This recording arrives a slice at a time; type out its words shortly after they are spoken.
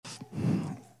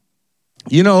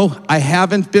You know, I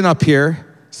haven't been up here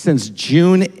since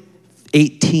June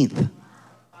 18th.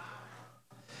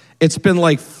 It's been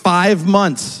like 5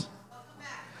 months.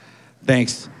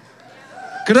 Thanks.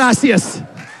 Gracias.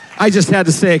 I just had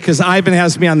to say it because Ivan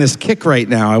has me on this kick right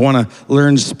now. I want to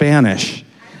learn Spanish.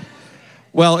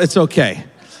 Well, it's okay.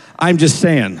 I'm just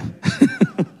saying.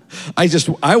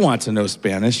 I want to know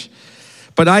Spanish.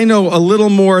 But I know a little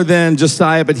more than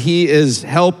Josiah, but he is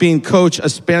helping coach a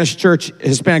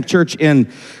Hispanic church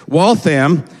in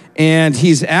Waltham, and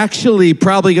he's actually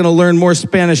probably going to learn more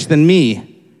Spanish than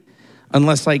me,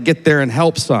 unless I get there and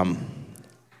help some.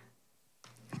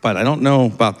 But I don't know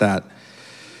about that.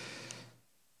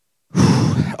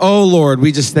 Oh, Lord,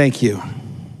 we just thank you.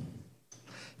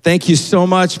 Thank you so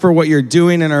much for what you're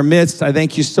doing in our midst. I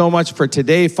thank you so much for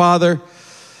today, Father.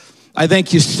 I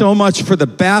thank you so much for the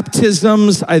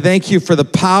baptisms. I thank you for the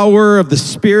power of the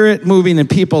Spirit moving in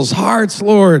people's hearts,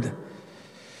 Lord.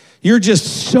 You're just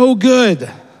so good.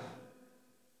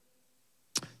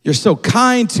 You're so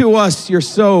kind to us. You're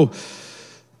so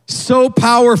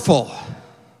powerful.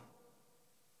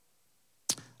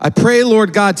 I pray,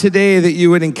 Lord God, today that you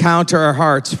would encounter our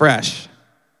hearts fresh.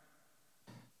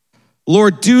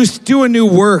 Lord, do a new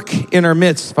work in our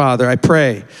midst, Father, I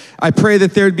pray. I pray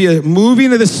that there would be a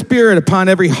moving of the Spirit upon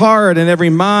every heart and every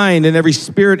mind and every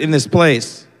spirit in this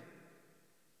place.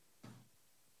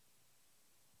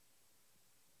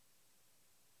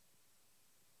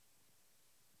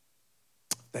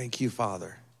 Thank you,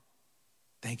 Father.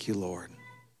 Thank you, Lord.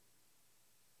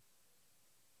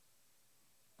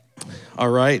 All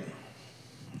right.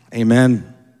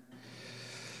 Amen.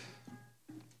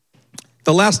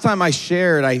 The last time I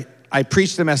shared, I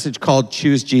preached a message called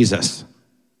Choose Jesus.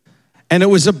 And it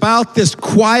was about this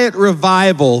quiet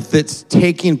revival that's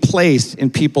taking place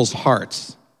in people's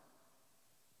hearts.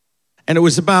 And it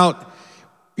was about,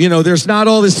 there's not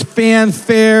all this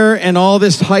fanfare and all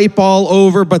this hype all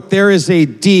over, but there is a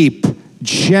deep,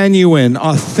 genuine,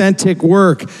 authentic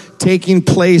work taking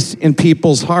place in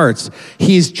people's hearts.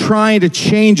 He's trying to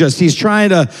change us. He's trying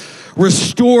to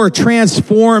restore,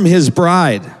 transform his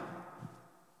bride.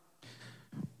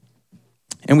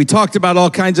 And we talked about all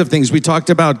kinds of things. We talked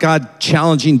about God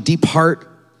challenging deep heart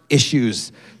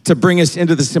issues to bring us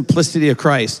into the simplicity of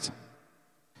Christ.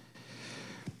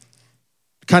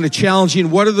 Kind of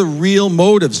challenging, what are the real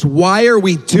motives? Why are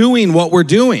we doing what we're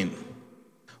doing?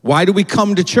 Why do we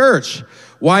come to church?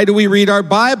 Why do we read our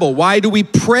Bible? Why do we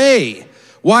pray?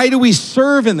 Why do we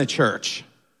serve in the church?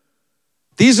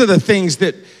 These are the things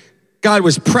that God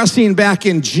was pressing back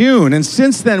in June. And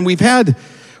since then, we've had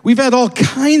all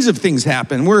kinds of things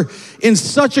happen. We're in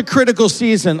such a critical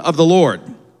season of the Lord.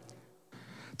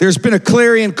 There's been a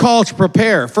clarion call to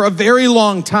prepare. For a very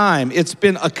long time, it's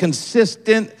been a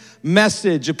consistent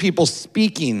message of people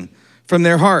speaking from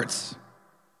their hearts.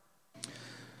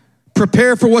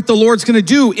 Prepare for what the Lord's going to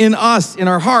do in us, in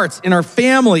our hearts, in our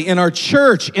family, in our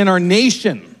church, in our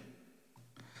nation.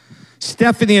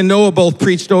 Stephanie and Noah both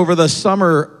preached over the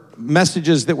summer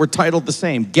messages that were titled the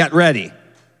same, Get Ready.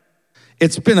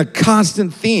 It's been a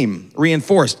constant theme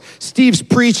reinforced. Steve's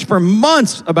preached for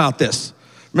months about this.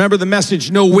 Remember the message,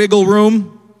 no wiggle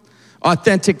room,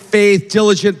 authentic faith,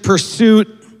 diligent pursuit,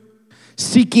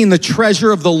 seeking the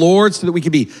treasure of the Lord so that we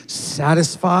can be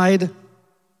satisfied.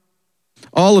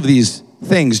 All of these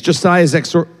things. Josiah has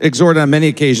exhorted on many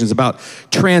occasions about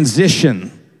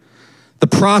transition, the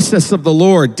process of the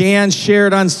Lord. Dan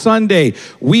shared on Sunday,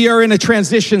 we are in a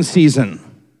transition season.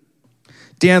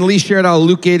 Dan Lee shared out of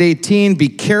Luke 8:18, be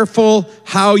careful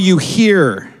how you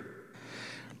hear.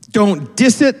 Don't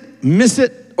diss it, miss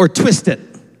it, or twist it.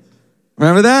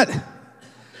 Remember that?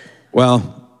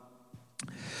 Well,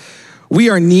 we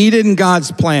are needed in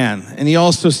God's plan. And he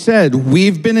also said,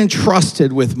 we've been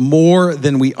entrusted with more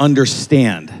than we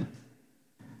understand.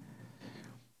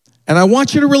 And I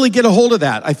want you to really get a hold of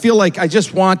that. I feel like I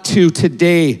just want to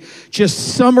today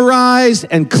just summarize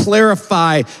and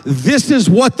clarify this is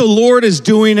what the Lord is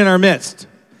doing in our midst.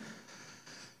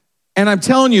 And I'm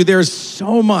telling you, there's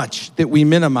so much that we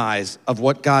minimize of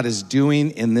what God is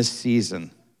doing in this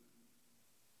season.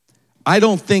 I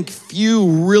don't think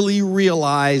few really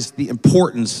realize the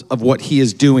importance of what he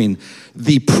is doing,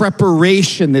 the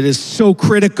preparation that is so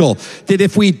critical, that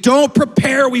if we don't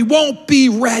prepare, we won't be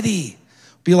ready.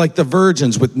 Be like the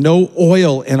virgins with no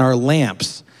oil in our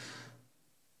lamps.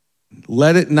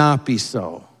 Let it not be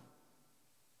so.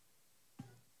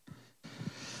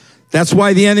 That's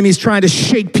why the enemy's trying to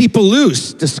shake people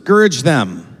loose, discourage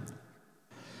them.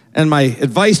 And my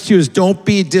advice to you is don't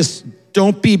be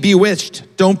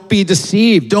bewitched. Don't be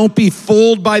deceived. Don't be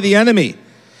fooled by the enemy.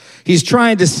 He's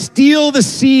trying to steal the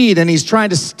seed and he's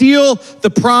trying to steal the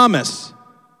promise.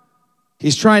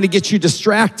 He's trying to get you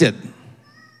distracted.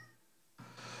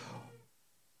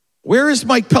 Where is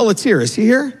Mike Pelletier? Is he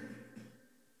here?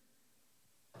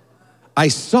 I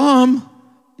saw him.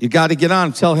 You got to get on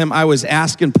and tell him I was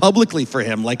asking publicly for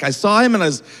him. Like I saw him and I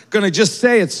was going to just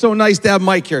say, it's so nice to have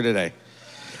Mike here today.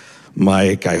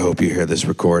 Mike, I hope you hear this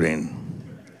recording.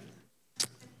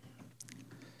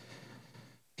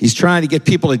 He's trying to get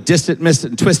people to diss it, miss it,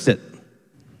 and twist it.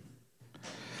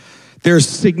 There's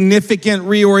significant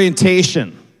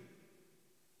reorientation,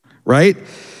 right?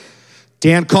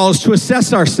 Dan calls to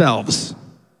assess ourselves,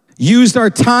 use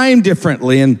our time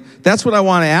differently. And that's what I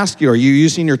want to ask you. Are you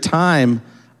using your time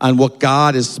on what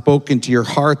God has spoken to your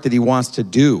heart that he wants to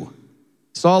do?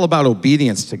 It's all about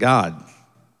obedience to God.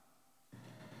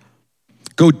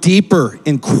 Go deeper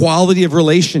in quality of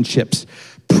relationships.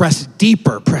 Press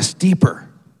deeper, press deeper.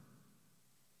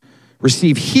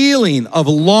 Receive healing of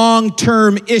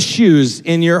long-term issues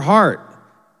in your heart.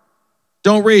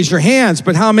 Don't raise your hands,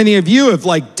 but how many of you have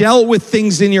dealt with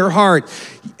things in your heart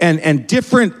and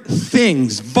different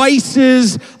things,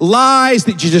 vices, lies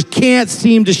that you just can't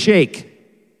seem to shake?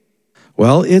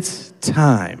 Well, it's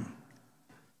time.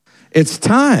 It's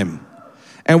time.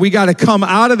 And we got to come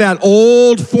out of that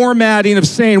old formatting of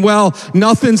saying, well,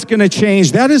 nothing's going to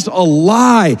change. That is a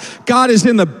lie. God is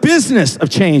in the business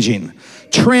of changing,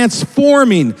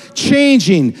 transforming,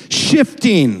 changing,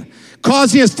 shifting,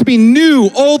 causing us to be new.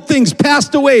 Old things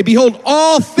passed away. Behold,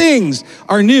 all things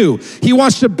are new. He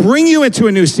wants to bring you into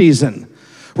a new season,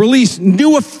 release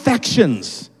new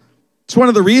affections. It's one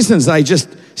of the reasons I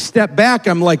just step back.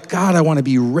 I'm like, God, I want to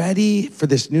be ready for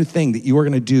this new thing that you are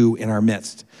going to do in our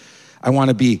midst. I want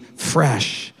to be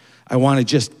fresh. I want to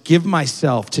just give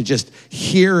myself to just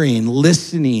hearing,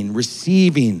 listening,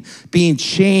 receiving, being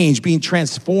changed, being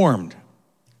transformed.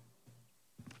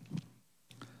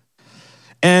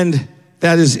 And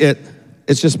that is it.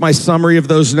 It's just my summary of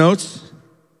those notes.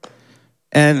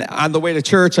 And on the way to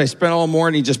church, I spent all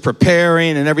morning just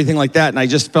preparing and everything like that. And I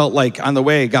just felt like on the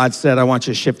way, God said, I want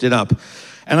you to shift it up.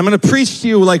 And I'm going to preach to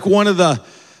you like one of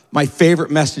my favorite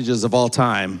messages of all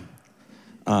time.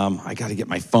 I got to get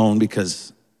my phone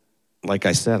because, like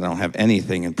I said, I don't have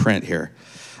anything in print here.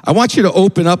 I want you to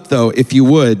open up, though, if you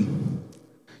would,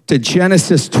 to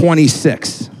Genesis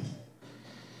 26.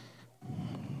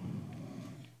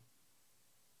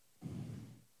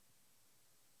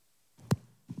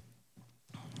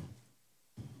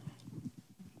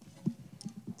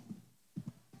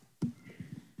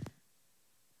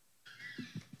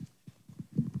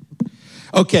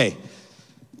 Okay,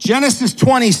 Genesis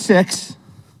 26.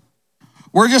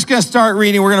 We're just going to start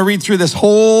reading. We're going to read through this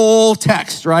whole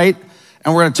text, right?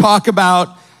 And we're going to talk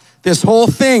about this whole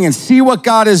thing and see what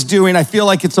God is doing. I feel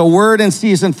like it's a word in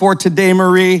season for today,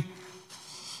 Marie.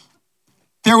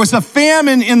 There was a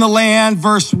famine in the land,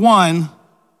 verse 1.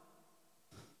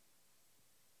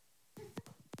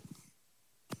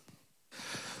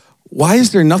 Why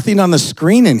is there nothing on the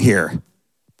screen in here?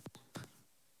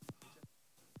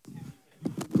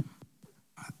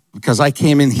 Because I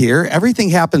came in here.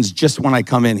 Everything happens just when I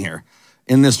come in here,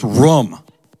 in this room.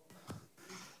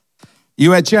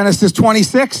 You at Genesis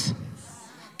 26?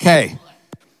 Okay.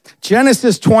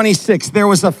 Genesis 26, there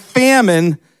was a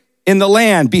famine in the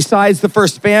land besides the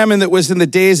first famine that was in the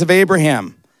days of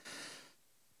Abraham.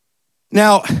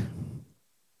 Now,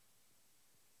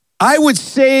 I would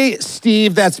say,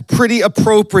 Steve, that's pretty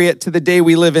appropriate to the day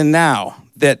we live in now,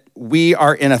 that we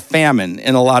are in a famine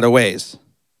in a lot of ways.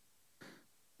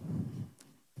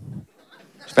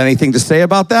 Have anything to say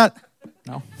about that?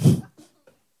 No.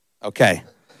 Okay.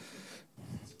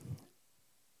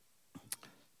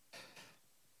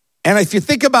 And if you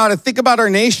think about it, think about our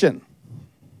nation.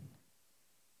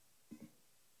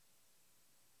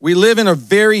 We live in a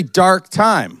very dark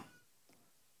time.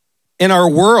 In our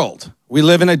world, we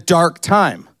live in a dark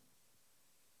time.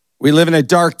 We live in a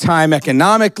dark time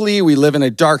economically. We live in a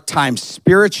dark time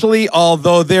spiritually,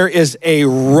 although there is a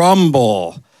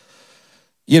rumble,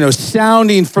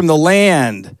 sounding from the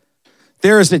land.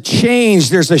 There is a change,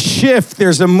 there's a shift,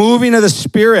 there's a moving of the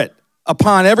Spirit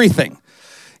upon everything.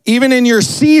 Even in your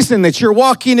season that you're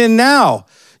walking in now,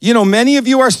 many of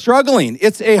you are struggling.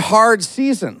 It's a hard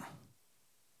season.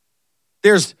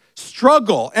 There's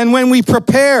struggle. And when we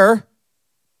prepare,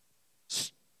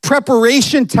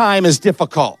 preparation time is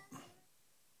difficult.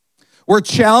 We're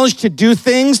challenged to do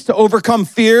things, to overcome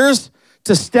fears,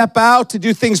 to step out, to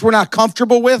do things we're not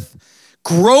comfortable with.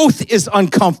 Growth is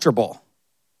uncomfortable.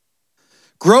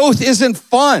 Growth isn't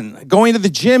fun. Going to the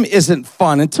gym isn't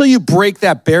fun until you break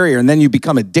that barrier and then you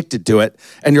become addicted to it.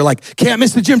 And you're like, can't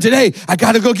miss the gym today. I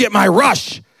got to go get my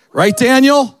rush. Right,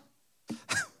 Daniel?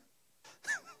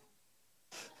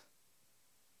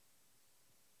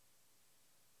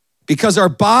 because our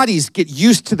bodies get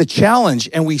used to the challenge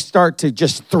and we start to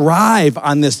just thrive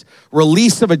on this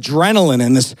release of adrenaline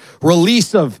and this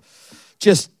release of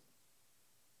just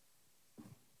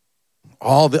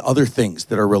all the other things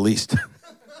that are released.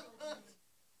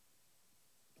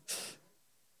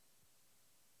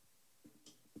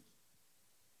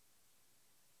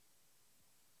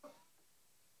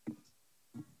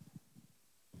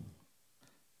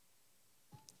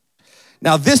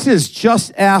 Now, this is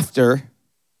just after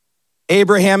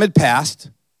Abraham had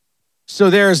passed. So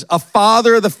there's a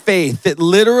father of the faith that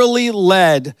literally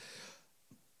led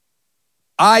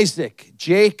Isaac,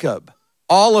 Jacob,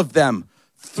 all of them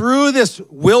through this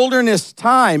wilderness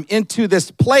time into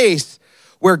this place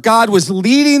where God was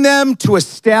leading them to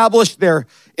establish their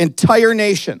entire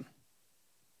nation.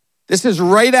 This is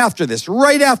right after this,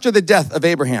 right after the death of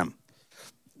Abraham,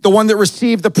 the one that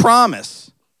received the promise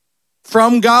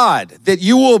from God that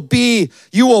you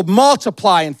will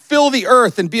multiply and fill the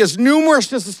earth and be as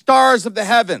numerous as the stars of the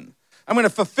heaven. I'm going to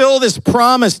fulfill this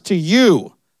promise to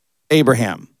you,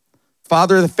 Abraham.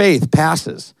 Father of the faith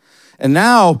passes. And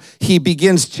now he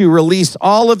begins to release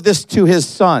all of this to his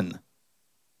son.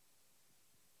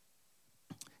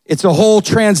 It's a whole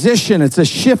transition. It's a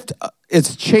shift.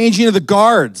 It's changing of the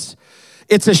guards.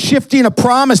 It's a shifting of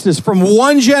promises from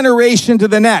one generation to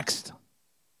the next.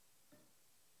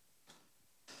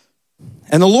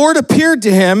 And the Lord appeared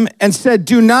to him and said,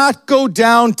 do not go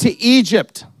down to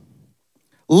Egypt.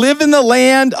 Live in the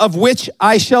land of which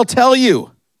I shall tell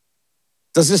you.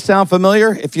 Does this sound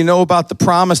familiar? If you know about the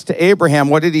promise to Abraham,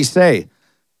 what did he say?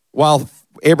 While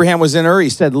Abraham was in Ur, he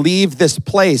said, leave this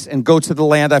place and go to the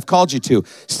land I've called you to.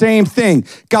 Same thing.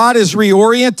 God is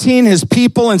reorienting his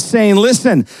people and saying,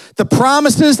 listen, the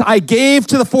promises I gave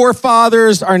to the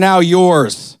forefathers are now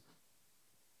yours.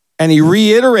 And he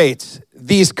reiterates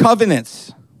these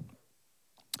covenants.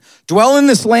 Dwell in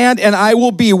this land, and I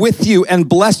will be with you and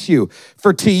bless you.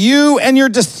 For to you and your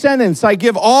descendants I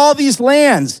give all these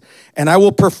lands, and I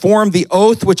will perform the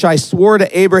oath which I swore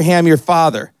to Abraham your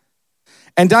father.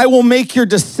 And I will make your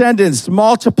descendants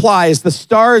multiply as the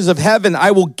stars of heaven. I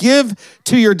will give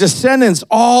to your descendants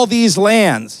all these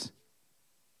lands.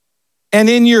 And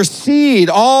in your seed,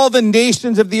 all the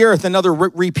nations of the earth. Another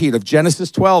repeat of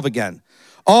Genesis 12 again.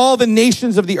 All the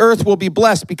nations of the earth will be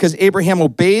blessed because Abraham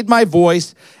obeyed my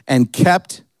voice and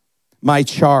kept my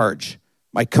charge,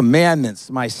 my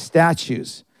commandments, my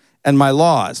statutes, and my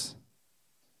laws.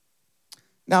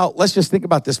 Now, let's just think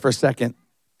about this for a second.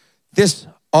 This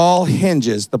all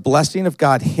hinges, the blessing of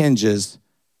God hinges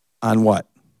on what?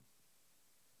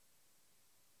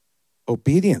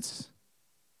 Obedience.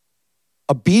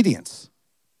 Obedience.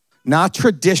 Not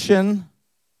tradition,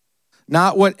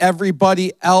 not what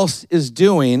everybody else is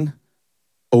doing,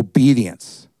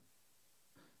 obedience.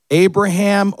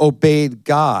 Abraham obeyed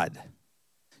God.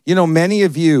 You know, many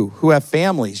of you who have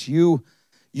families,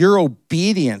 your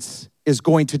obedience is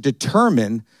going to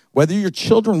determine whether your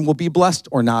children will be blessed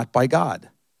or not by God.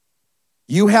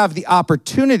 You have the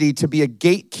opportunity to be a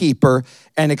gatekeeper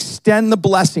and extend the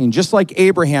blessing, just like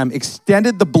Abraham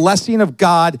extended the blessing of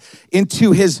God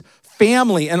into his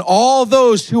family and all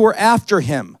those who were after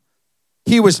him.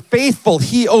 He was faithful.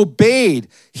 He obeyed.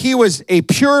 He was a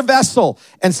pure vessel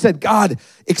and said, God,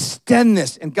 extend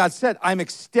this. And God said, I'm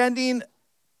extending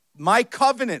my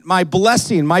covenant, my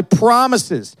blessing, my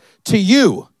promises to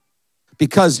you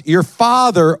because your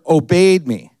father obeyed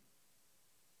me.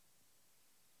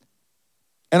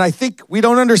 And I think we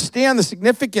don't understand the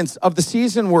significance of the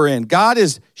season we're in. God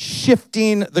is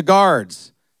shifting the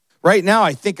guards. Right now,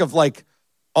 I think of like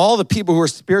all the people who are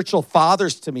spiritual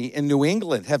fathers to me in New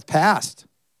England have passed.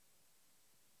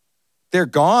 They're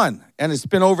gone. And it's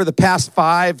been over the past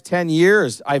 5-10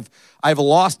 years. I've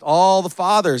lost all the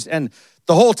fathers. And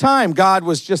the whole time, God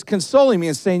was just consoling me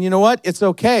and saying, you know what? It's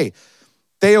okay.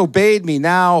 They obeyed me.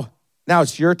 Now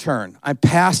it's your turn. I'm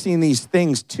passing these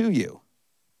things to you.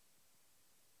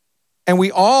 And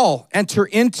we all enter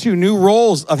into new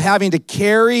roles of having to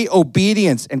carry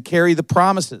obedience and carry the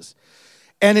promises.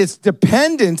 And it's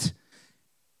dependent,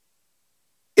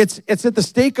 it's at the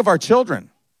stake of our children.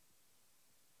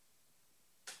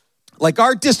 Like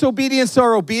our disobedience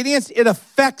or obedience, it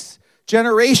affects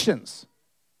generations.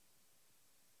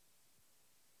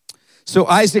 So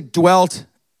Isaac dwelt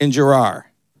in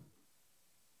Gerar.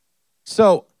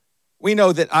 So we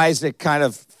know that Isaac kind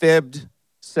of fibbed,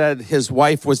 said his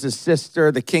wife was his sister,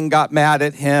 the king got mad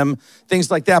at him, things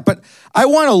like that. But I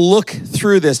want to look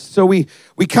through this so we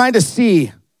kind of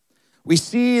see, we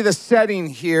see the setting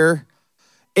here.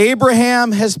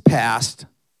 Abraham has passed.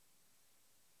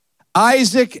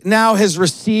 Isaac now has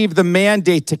received the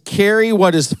mandate to carry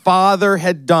what his father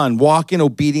had done, walk in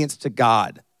obedience to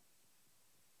God.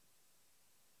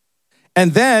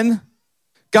 And then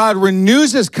God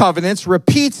renews his covenants,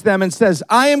 repeats them, and says,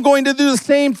 I am going to do the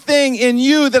same thing in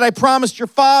you that I promised your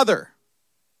father.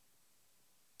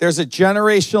 There's a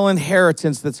generational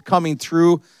inheritance that's coming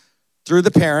through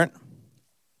the parent.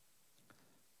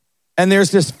 And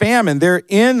there's this famine. They're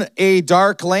in a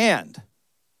dark land.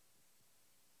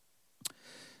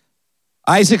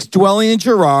 Isaac's dwelling in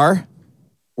Gerar.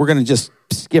 We're going to just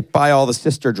skip by all the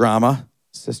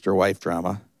sister-wife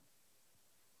drama.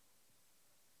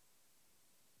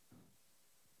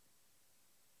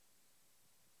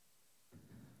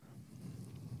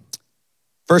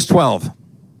 Verse 12.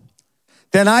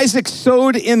 Then Isaac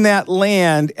sowed in that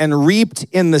land and reaped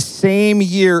in the same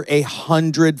year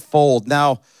 100-fold.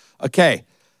 Now, okay,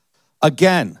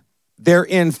 again, they're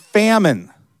in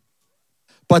famine,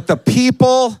 but the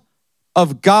people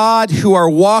of God who are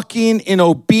walking in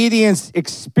obedience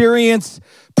experience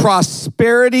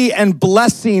prosperity and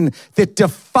blessing that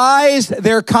defies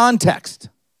their context.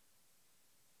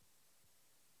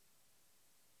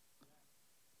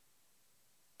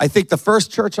 I think the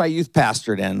first church I youth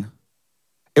pastored in,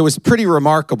 it was pretty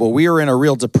remarkable. We were in a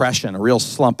real depression, a real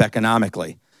slump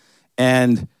economically.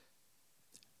 And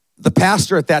the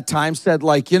pastor at that time said,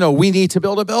 we need to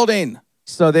build a building.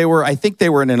 So I think they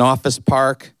were in an office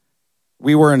park.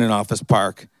 We were in an office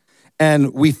park.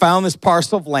 And we found this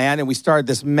parcel of land and we started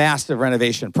this massive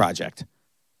renovation project.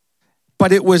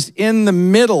 But it was in the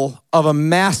middle of a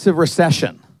massive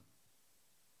recession.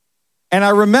 And I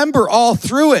remember all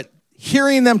through it,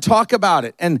 hearing them talk about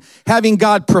it and having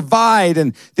God provide.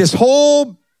 And this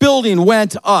whole building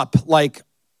went up, like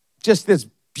just this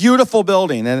beautiful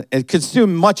building. And it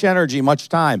consumed much energy, much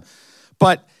time.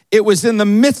 But it was in the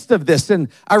midst of this. And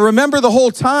I remember the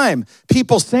whole time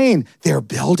people saying, they're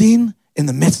building in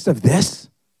the midst of this.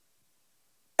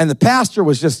 And the pastor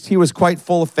he was quite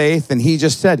full of faith. And he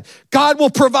just said, God will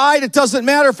provide. It doesn't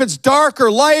matter if it's dark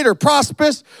or light or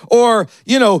prosperous or,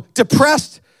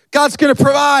 depressed. God's going to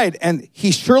provide. And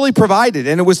he surely provided.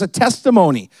 And it was a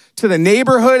testimony to the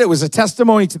neighborhood. It was a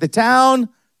testimony to the town,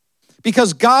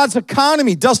 because God's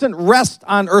economy doesn't rest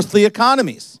on earthly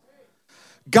economies.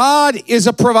 God is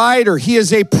a provider. He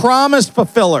is a promise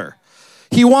fulfiller.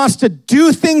 He wants to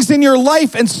do things in your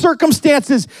life, and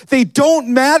circumstances, they don't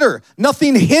matter.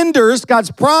 Nothing hinders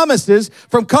God's promises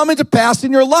from coming to pass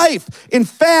in your life. In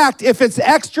fact, if it's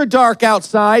extra dark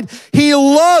outside, he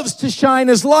loves to shine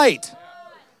his light.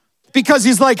 Because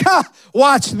he's like,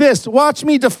 watch this. Watch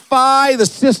me defy the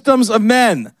systems of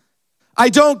men. I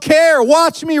don't care.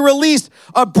 Watch me release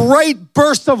a bright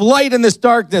burst of light in this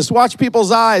darkness. Watch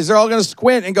people's eyes. They're all going to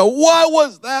squint and go, what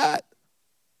was that?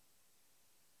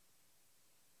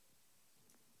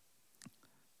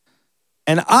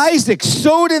 And Isaac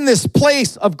sowed in this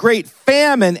place of great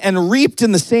famine and reaped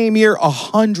in the same year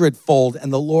 100-fold,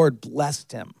 and the Lord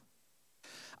blessed him.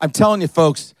 I'm telling you,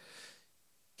 folks,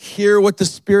 hear what the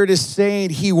Spirit is saying.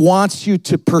 He wants you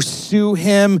to pursue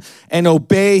him and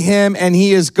obey him, and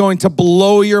he is going to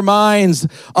blow your minds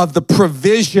of the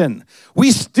provision. We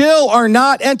still are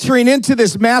not entering into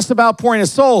this massive outpouring of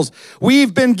souls.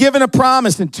 We've been given a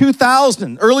promise in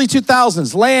early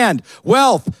 2000s, land,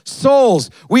 wealth,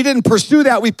 souls. We didn't pursue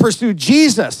that. We pursued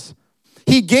Jesus.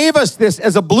 He gave us this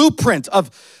as a blueprint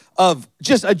of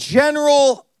just a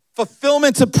general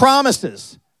fulfillment of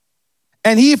promises.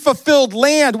 And he fulfilled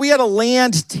land. We had a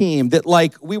land team that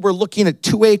we were looking at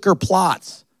 2-acre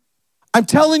plots. I'm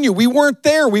telling you, we weren't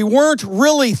there. We weren't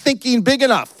really thinking big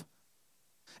enough.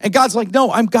 And God's like,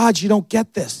 no, I'm God. You don't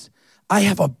get this. I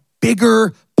have a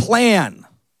bigger plan.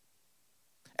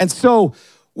 And so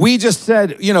we just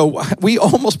said, we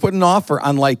almost put an offer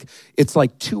on it's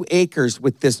 2 acres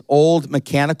with this old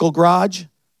mechanical garage,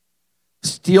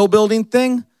 steel building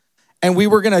thing. And we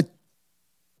were going to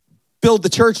build the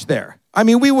church there. I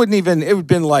mean, we wouldn't even, it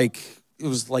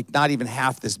was not even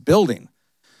half this building.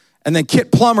 And then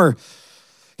Kit Plummer,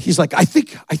 he's like, I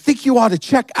think you ought to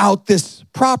check out this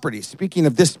property. Speaking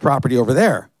of this property over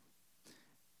there.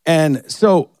 And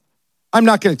so I'm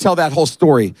not going to tell that whole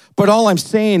story, but all I'm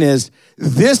saying is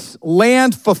this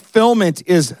land fulfillment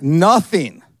is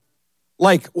nothing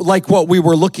like what we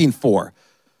were looking for.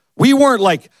 We weren't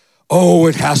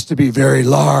it has to be very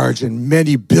large and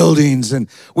many buildings. And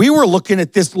we were looking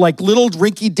at this little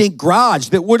rinky-dink garage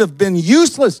that would have been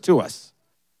useless to us.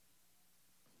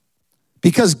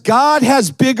 Because God has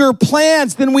bigger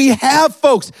plans than we have,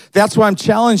 folks. That's why I'm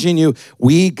challenging you.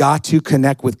 We got to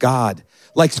connect with God,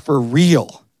 for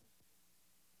real.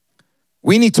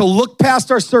 We need to look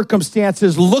past our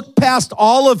circumstances, look past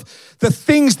all of the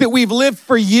things that we've lived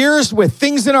for years with,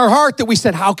 things in our heart that we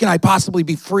said, how can I possibly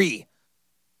be free?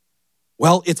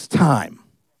 Well, it's time.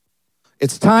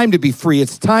 It's time to be free.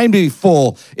 It's time to be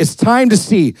full. It's time to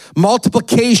see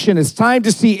multiplication. It's time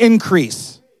to see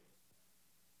increase.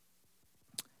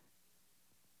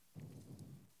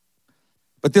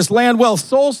 But this land, wealth,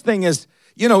 souls thing is,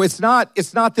 it's not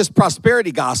this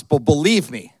prosperity gospel, believe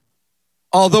me,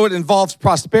 although it involves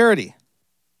prosperity.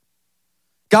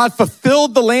 God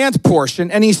fulfilled the land portion,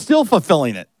 and he's still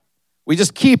fulfilling it. We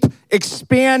just keep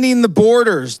expanding the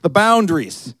borders, the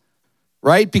boundaries,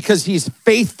 right? Because he's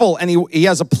faithful and he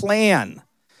has a plan.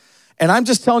 And I'm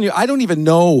just telling you, I don't even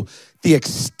know the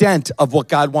extent of what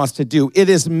God wants to do. It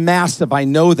is massive. I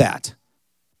know that.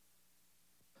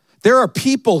 There are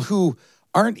people who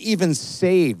aren't even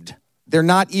saved. They're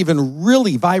not even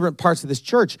really vibrant parts of this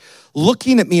church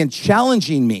looking at me and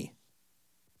challenging me,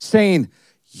 saying,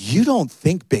 you don't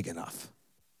think big enough.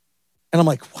 And I'm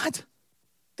like, what?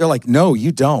 They're like, no,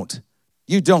 you don't.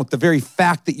 You don't. The very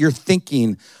fact that you're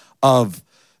thinking of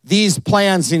these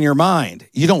plans in your mind,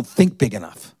 you don't think big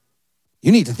enough.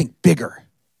 You need to think bigger.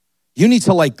 You need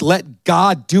to let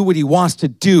God do what he wants to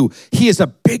do. He is a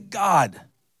big God.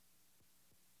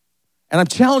 And I'm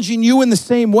challenging you in the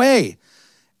same way.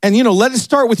 And, let it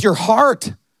start with your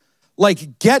heart.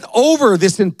 Get over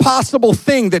this impossible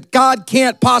thing that God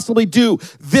can't possibly do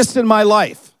this in my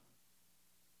life.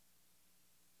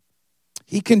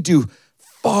 He can do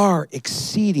far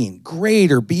exceeding,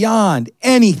 greater, beyond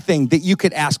anything that you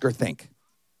could ask or think.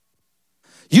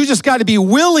 You just got to be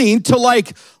willing to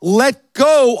let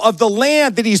go of the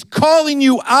land that he's calling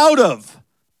you out of.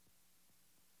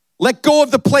 Let go of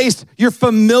the place you're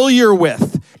familiar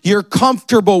with, you're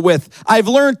comfortable with. I've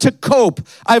learned to cope.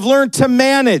 I've learned to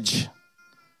manage.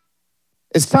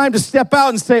 It's time to step out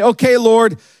and say, okay,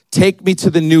 Lord, take me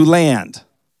to the new land.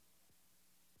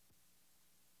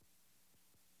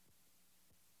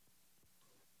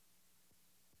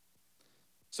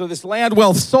 So this land,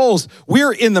 wealth, souls,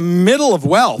 we're in the middle of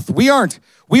wealth. We aren't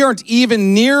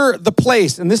even near the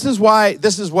place. And this is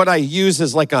what I use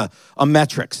as a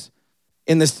metrics.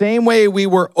 In the same way we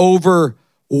were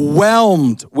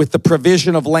overwhelmed with the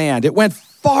provision of land. It went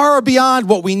far beyond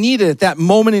what we needed at that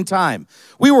moment in time.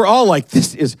 We were all like,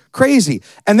 this is crazy.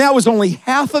 And that was only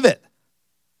half of it.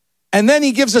 And then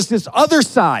he gives us this other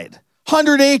side,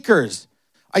 100 acres.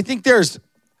 I think there's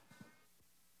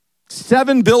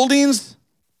 7 buildings,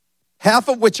 half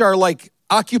of which are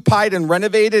occupied and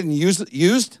renovated and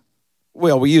used.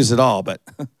 Well, we use it all, but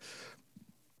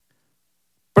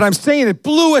I'm saying it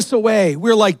blew us away.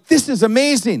 We're like, this is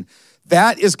amazing.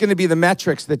 That is going to be the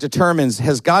metrics that determines,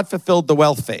 has God fulfilled the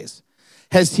wealth phase?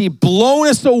 Has he blown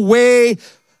us away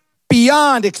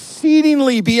beyond,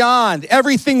 exceedingly beyond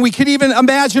everything we could even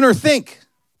imagine or think?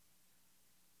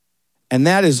 And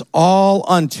that is all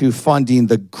unto funding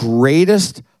the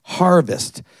greatest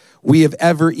harvest we have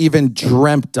ever even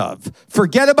dreamt of.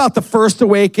 Forget about the first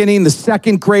awakening, the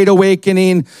second great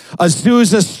awakening,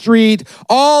 Azusa Street,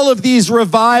 all of these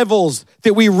revivals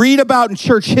that we read about in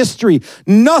church history.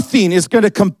 Nothing is going to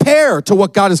compare to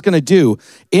what God is going to do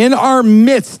in our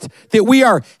midst that we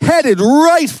are headed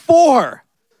right for.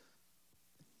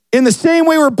 In the same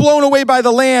way we're blown away by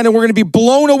the land, and we're going to be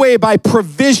blown away by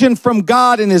provision from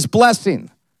God and his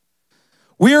blessing.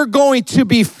 We're going to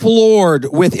be floored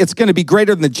with, it's going to be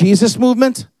greater than the Jesus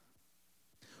movement.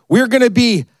 We're going to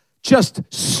be just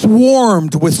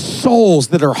swarmed with souls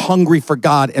that are hungry for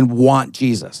God and want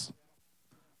Jesus.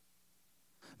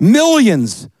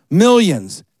 Millions,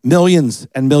 millions, millions,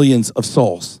 and millions of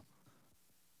souls.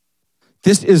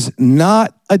 This is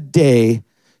not a day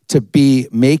to be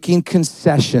making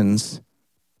concessions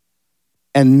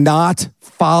and not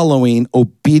following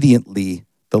obediently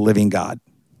the living God.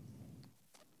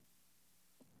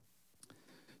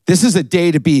 This is a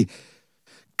day to be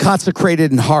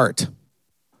consecrated in heart,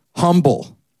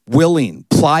 humble, willing,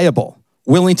 pliable,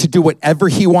 willing to do whatever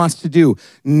he wants to do.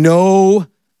 No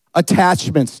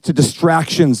attachments to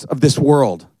distractions of this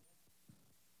world.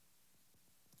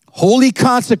 Wholly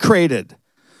consecrated,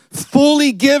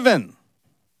 fully given.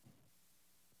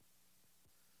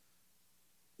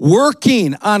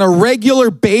 Working on a regular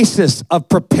basis of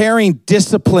preparing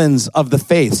disciplines of the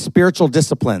faith, spiritual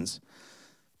disciplines.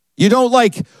 You don't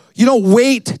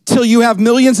wait till you have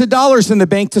millions of dollars in the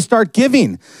bank to start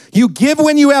giving. You give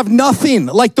when you have nothing,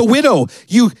 like the widow.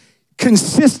 You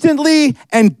consistently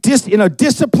and in a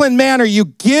disciplined manner, you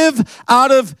give out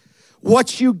of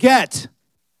what you get.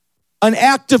 An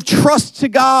act of trust to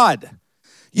God.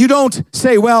 You don't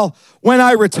say, well, When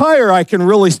I retire, I can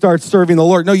really start serving the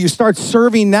Lord. No, you start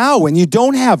serving now when you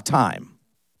don't have time.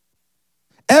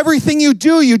 Everything you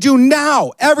do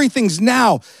now. Everything's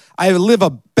now. I live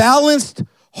a balanced,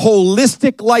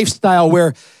 holistic lifestyle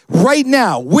where right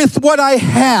now, with what I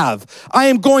have, I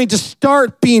am going to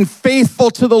start being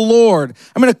faithful to the Lord.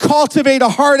 I'm going to cultivate a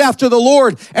heart after the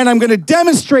Lord, and I'm going to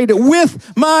demonstrate it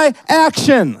with my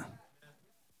action.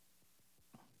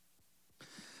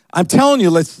 I'm telling you,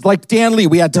 let's, like Dan Lee,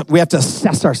 we have to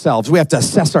assess ourselves. We have to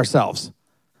assess ourselves.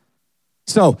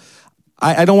 So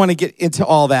I don't want to get into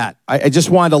all that. I just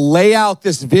wanted to lay out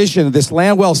this vision of this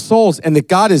land well souls and that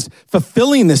God is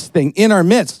fulfilling this thing in our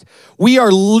midst. We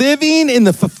are living in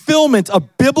the fulfillment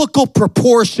of biblical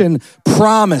proportion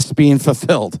promise being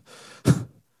fulfilled.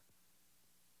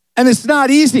 And it's not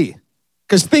easy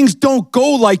because things don't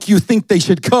go like you think they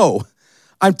should go.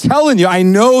 I'm telling you, I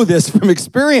know this from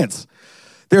experience.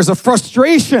 There's a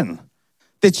frustration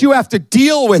that you have to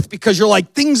deal with because you're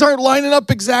like, things aren't lining up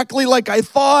exactly like I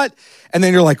thought. And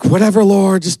then you're like, whatever,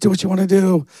 Lord, just do what you want to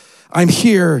do. I'm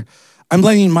here. I'm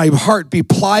letting my heart be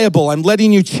pliable. I'm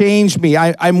letting you change me.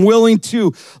 I'm willing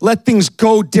to let things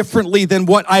go differently than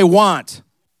what I want.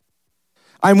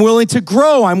 I'm willing to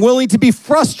grow. I'm willing to be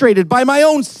frustrated by my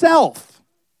own self.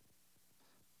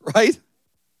 Right?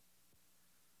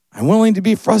 I'm willing to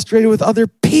be frustrated with other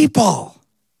people.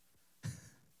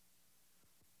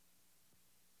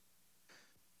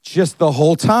 Just the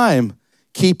whole time,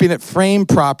 keeping it framed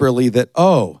properly that,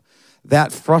 oh,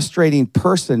 that frustrating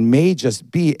person may just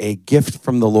be a gift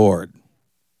from the Lord.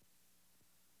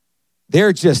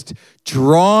 They're just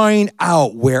drawing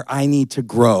out where I need to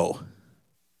grow.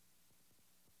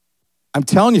 I'm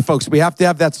telling you, folks, we have to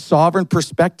have that sovereign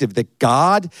perspective that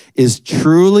God is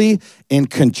truly in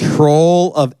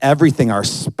control of everything. Our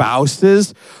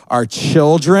spouses, our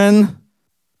children,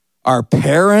 our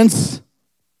parents,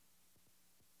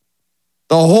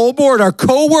 the whole board, our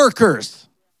co-workers,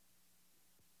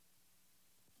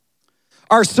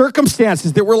 our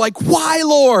circumstances that we're like, why,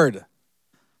 Lord?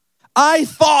 I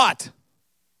thought.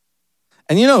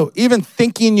 And you know, even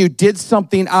thinking you did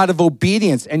something out of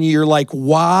obedience and you're like,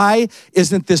 why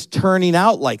isn't this turning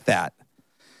out like that?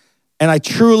 And I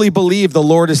truly believe the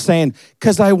Lord is saying,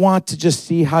 because I want to just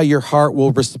see how your heart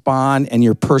will respond and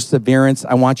your perseverance.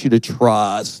 I want you to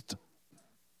trust.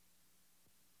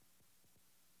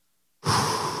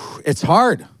 It's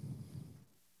hard.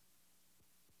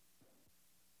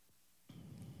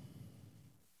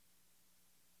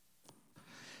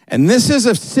 And this is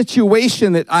a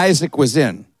situation that Isaac was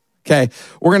in, okay?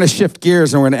 We're going to shift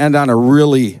gears and we're going to end on a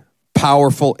really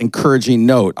powerful, encouraging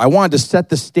note. I wanted to set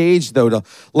the stage, though, to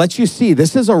let you see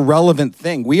this is a relevant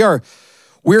thing. We're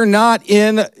not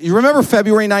in, you remember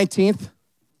February 19th?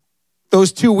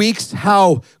 Those 2 weeks,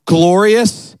 how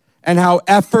glorious and how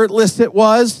effortless it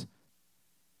was?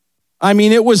 I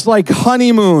mean, it was like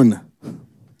honeymoon.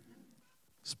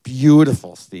 It's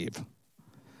beautiful, Steve.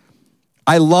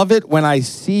 I love it when I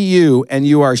see you and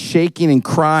you are shaking and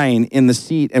crying in the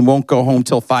seat and won't go home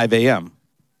till 5 a.m.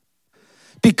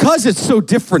 Because it's so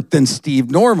different than Steve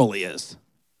normally is.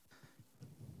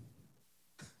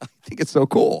 I think it's so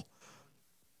cool.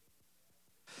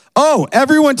 Oh,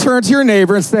 everyone turn to your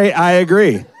neighbor and say, I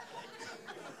agree.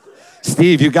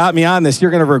 Steve, you got me on this.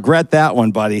 You're going to regret that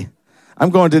one, buddy. I'm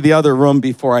going to the other room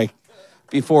before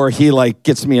he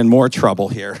gets me in more trouble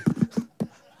here.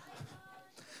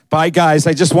 Bye, guys.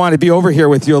 I just want to be over here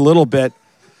with you a little bit,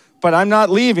 but I'm not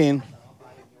leaving.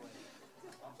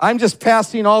 I'm just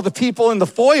passing all the people in the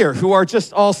foyer who are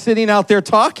just all sitting out there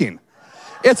talking.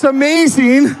 It's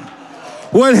amazing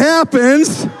what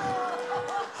happens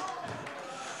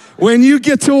when you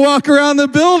get to walk around the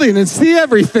building and see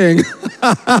everything.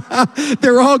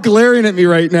 They're all glaring at me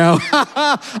right now.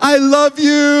 I love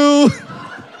you.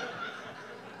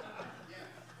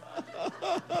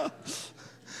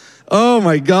 Oh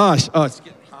my gosh. Oh, it's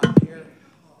getting hot here.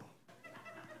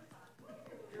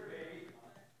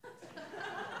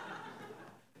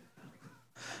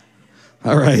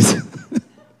 All right.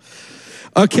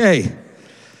 Okay.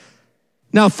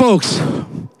 Now, folks,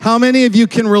 how many of you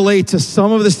can relate to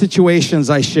some of the situations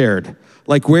I shared?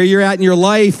 Like where you're at in your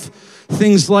life,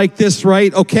 things like this,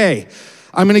 right? Okay,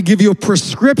 I'm going to give you a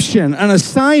prescription, an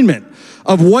assignment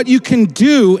of what you can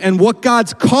do and what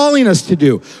God's calling us to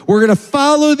do. We're going to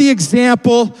follow the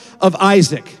example of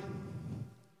Isaac.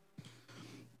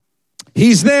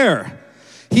 He's there.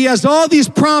 He has all these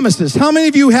promises. How many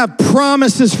of you have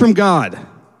promises from God?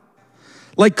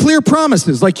 Like clear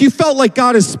promises, like you felt like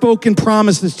God has spoken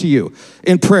promises to you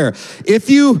in prayer. If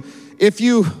you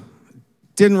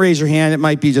didn't raise your hand, it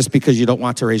might be just because you don't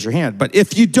want to raise your hand. But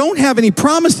if you don't have any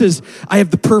promises, I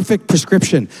have the perfect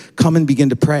prescription. Come and begin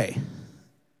to pray.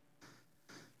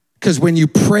 Because when you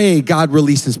pray, God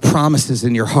releases promises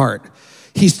in your heart.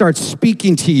 He starts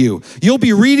speaking to you. You'll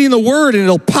be reading the word and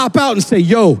it'll pop out and say,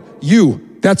 yo,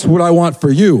 you, that's what I want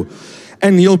for you.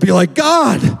 And you'll be like,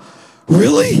 God,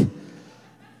 really?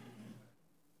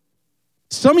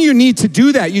 Some of you need to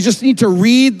do that. You just need to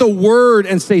read the word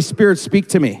and say, Spirit, speak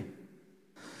to me.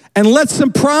 And let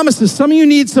some promises. Some of you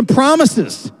need some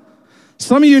promises.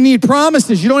 Some of you need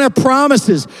promises. You don't have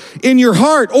promises in your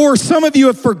heart, or some of you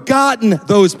have forgotten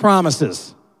those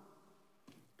promises.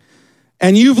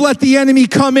 And you've let the enemy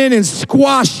come in and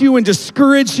squash you and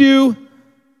discourage you.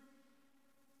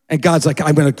 And God's like,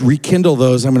 I'm going to rekindle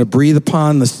those. I'm going to breathe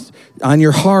upon this on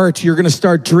your heart. You're going to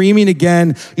start dreaming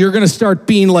again. You're going to start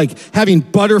being like having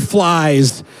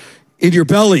butterflies in your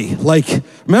belly. Like,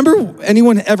 remember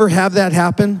anyone ever have that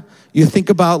happen? You think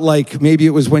about like, maybe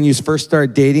it was when you first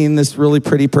started dating this really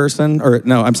pretty person, or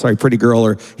no, I'm sorry, pretty girl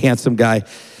or handsome guy.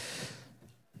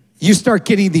 You start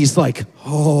getting these like,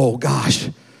 oh gosh,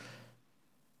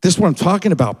 this is what I'm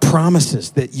talking about,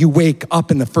 promises that you wake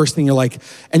up and the first thing you're like,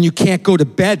 and you can't go to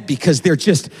bed because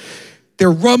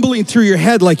they're rumbling through your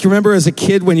head. Like you remember as a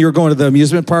kid when you were going to the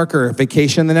amusement park or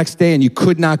vacation the next day and you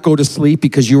could not go to sleep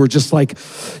because you were just like,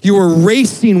 you were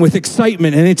racing with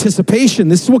excitement and anticipation.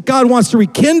 This is what God wants to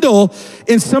rekindle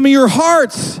in some of your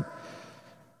hearts.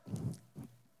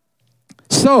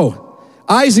 So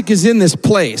Isaac is in this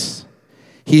place.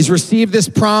 He's received this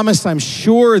promise. I'm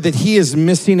sure that he is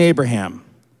missing Abraham.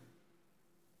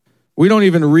 We don't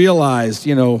even realize,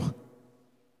 we don't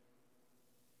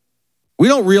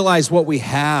realize what we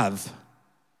have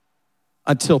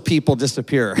until people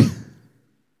disappear.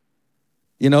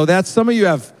 That some of you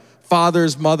have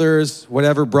fathers, mothers,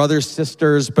 whatever, brothers,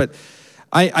 sisters, but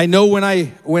I know when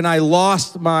I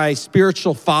lost my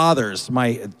spiritual fathers,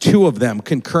 my two of them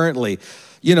concurrently,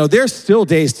 there's still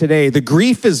days today. The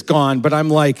grief is gone, but I'm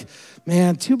like,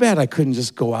 man, too bad I couldn't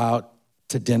just go out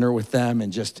to dinner with them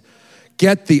and just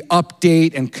get the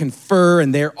update and confer,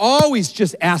 and they're always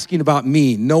just asking about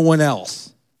me, no one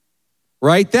else,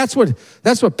 right? That's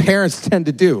what parents tend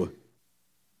to do.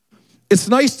 It's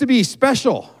nice to be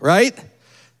special, right?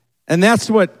 And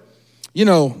that's what,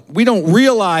 we don't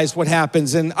realize what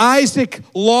happens. And Isaac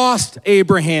lost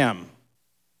Abraham.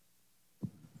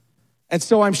 And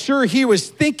so I'm sure he was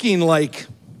thinking like,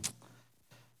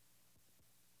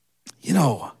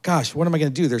 gosh, what am I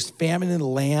going to do? There's famine in the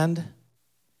land.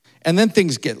 And then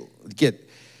things get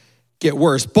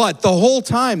worse. But the whole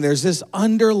time, there's this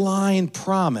underlying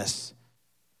promise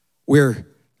where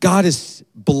God is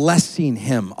blessing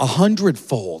him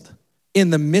 100-fold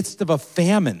in the midst of a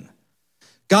famine.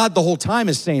 God the whole time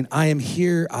is saying, I am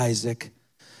here, Isaac.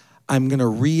 I'm going to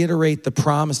reiterate the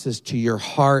promises to your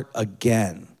heart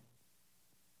again.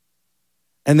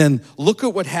 And then look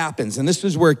at what happens. And this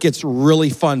is where it gets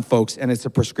really fun, folks, and it's a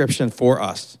prescription for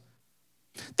us.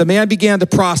 The man began to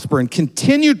prosper and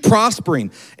continued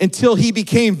prospering until he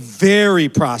became very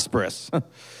prosperous.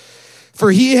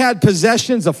 For he had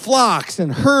possessions of flocks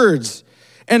and herds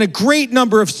and a great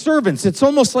number of servants. It's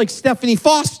almost like Shawn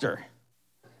Foster.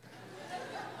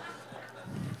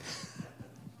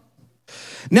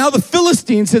 Now the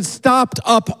Philistines had stopped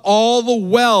up all the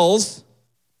wells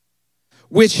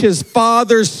which his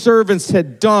father's servants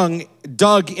had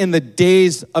dug in the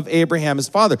days of Abraham, his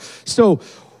father. So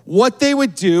what they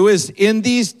would do is in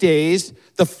these days,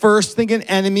 the first thing an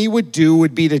enemy would do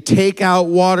would be to take out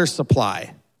water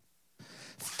supply.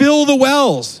 Fill the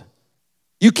wells.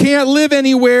 You can't live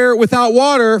anywhere without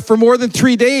water for more than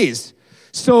 3 days.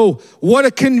 So what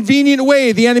a convenient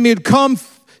way. The enemy would come,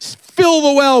 fill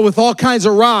the well with all kinds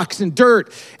of rocks and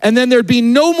dirt, and then there'd be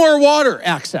no more water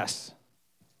access.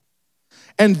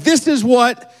 And this is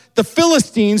what the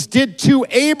Philistines did to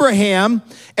Abraham,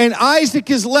 and Isaac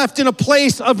is left in a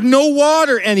place of no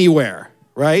water anywhere,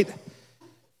 right?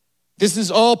 This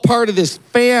is all part of this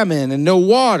famine and no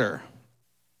water.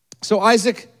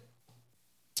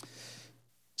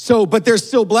 But there's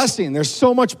still blessing. There's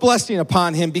so much blessing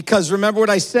upon him because remember what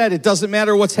I said, it doesn't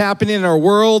matter what's happening in our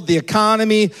world, the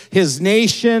economy, his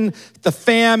nation, the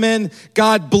famine.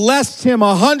 God blessed him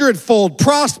 100-fold,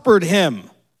 prospered him.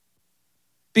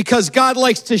 Because God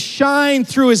likes to shine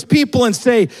through his people and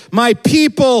say, my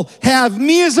people have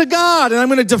me as a God, and I'm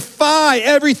going to defy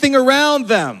everything around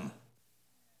them.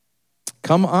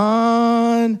 Come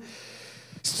on.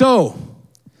 So,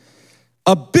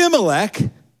 Abimelech,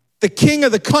 the king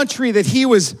of the country that he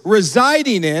was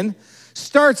residing in,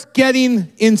 starts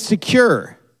getting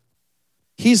insecure.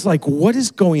 He's like, what is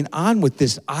going on with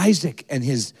this Isaac and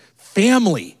his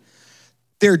family?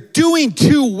 They're doing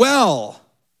too well.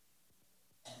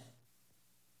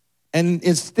 And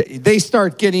they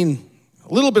start getting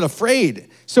a little bit afraid.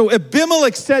 So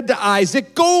Abimelech said to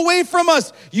Isaac, go away from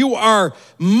us. You are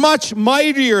much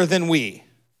mightier than we.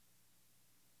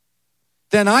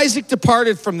 Then Isaac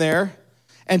departed from there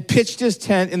and pitched his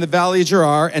tent in the valley of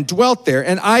Gerar and dwelt there.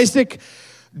 And Isaac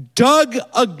dug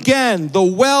again the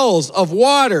wells of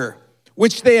water,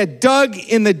 which they had dug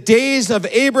in the days of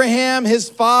Abraham his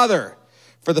father,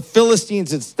 for the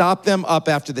Philistines had stopped them up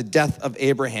after the death of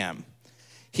Abraham.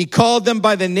 He called them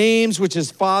by the names which his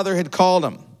father had called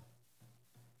them.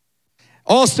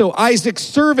 Also, Isaac's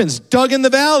servants dug in the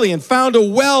valley and found a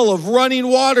well of running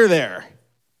water there.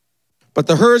 But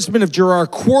the herdsmen of Gerar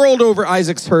quarreled over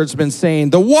Isaac's herdsmen,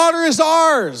 saying, the water is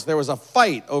ours. There was a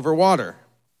fight over water.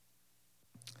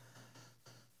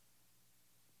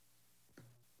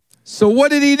 So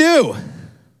what did he do?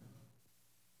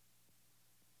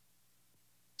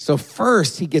 So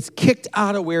first, he gets kicked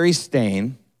out of where he's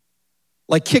staying.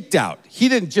 Like kicked out. He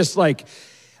didn't just like,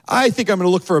 I think I'm going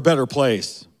to look for a better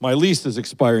place. My lease is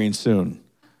expiring soon.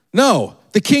 No,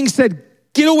 the king said,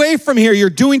 get away from here. You're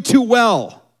doing too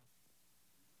well.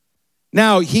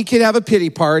 Now, he could have a pity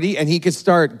party and he could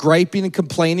start griping and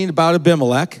complaining about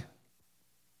Abimelech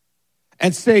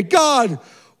and say, God,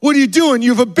 what are you doing?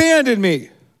 You've abandoned me.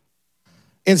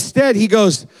 Instead, he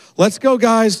goes, let's go,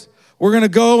 guys. We're going to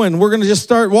go and we're going to just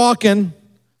start walking.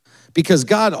 Because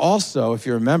God also, if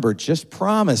you remember, just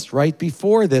promised right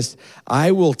before this,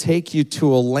 I will take you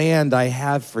to a land I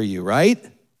have for you, right?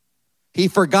 He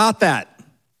forgot that.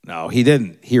 No, he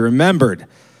didn't. He remembered.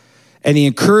 And he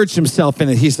encouraged himself in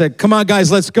it. He said, come on,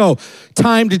 guys, let's go.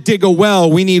 Time to dig a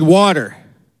well. We need water.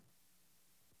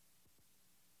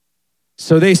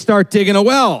 So they start digging a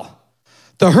well.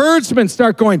 The herdsmen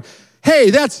start going, hey,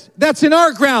 that's in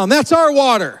our ground. That's our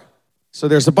water. So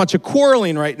there's a bunch of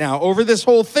quarreling right now over this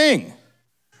whole thing.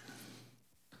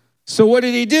 So what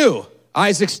did he do?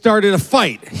 Isaac started a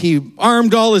fight. He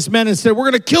armed all his men and said,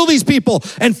 we're going to kill these people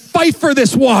and fight for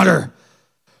this water.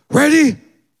 Ready?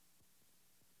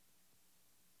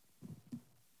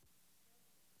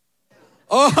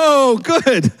 Oh,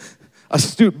 good.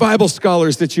 Astute Bible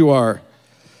scholars that you are.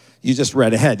 You just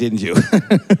read ahead, didn't you?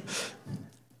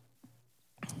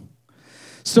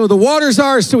 So the water's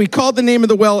ours, so he called the name of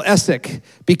the well Esek,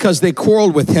 because they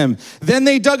quarreled with him. Then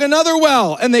they dug another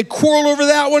well, and they quarreled over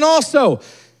that one also.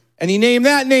 And he named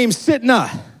that name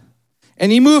Sitnah.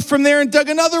 And he moved from there and dug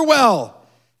another well.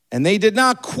 And they did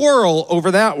not quarrel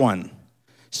over that one.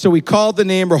 So he called the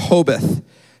name Rehoboth,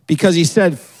 because he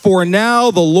said, for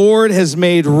now the Lord has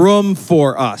made room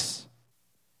for us,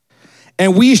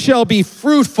 and we shall be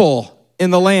fruitful in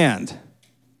the land.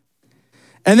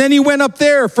 And then he went up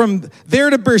there, from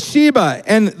there to Beersheba,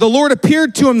 and the Lord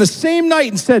appeared to him the same night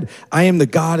and said, I am the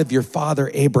God of your father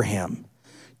Abraham.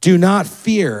 Do not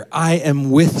fear, I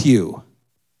am with you.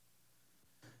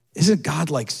 Isn't God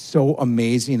like so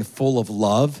amazing and full of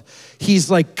love?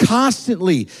 He's like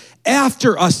constantly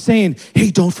after us saying, hey,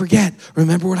 don't forget.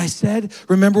 Remember what I said?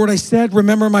 Remember what I said?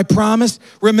 Remember my promise?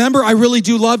 Remember, I really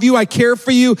do love you. I care for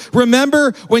you.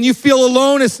 Remember, when you feel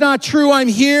alone, it's not true. I'm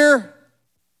here.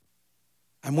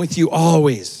 I'm with you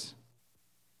always.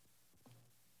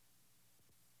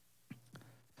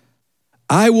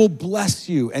 I will bless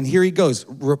you. And here he goes,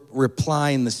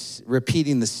 repeating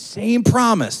the same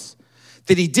promise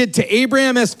that he did to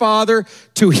Abraham as father,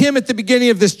 to him at the beginning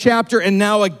of this chapter, and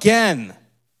now again.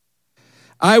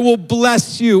 I will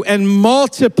bless you and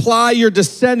multiply your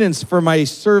descendants for my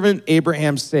servant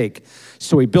Abraham's sake.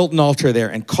 So he built an altar there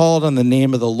and called on the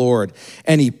name of the Lord.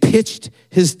 And he pitched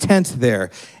his tent there.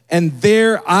 And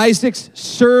there Isaac's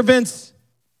servants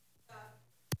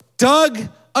dug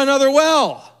another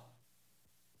well.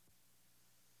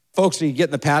 Folks, are you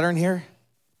getting the pattern here?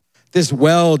 This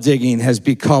well digging has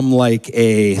become like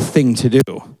a thing to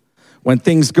do. When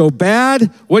things go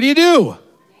bad, what do?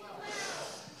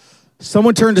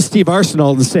 Someone turn to Steve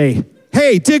Arsenal and say,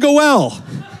 hey, dig a well.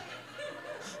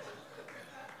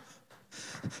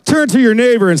 Turn to your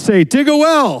neighbor and say, dig a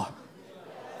well.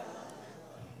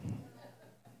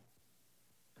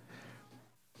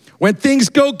 When things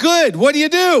go good, what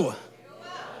do?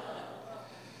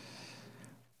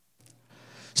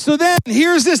 So then,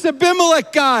 here's this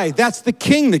Abimelech guy. That's the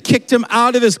king that kicked him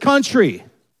out of his country.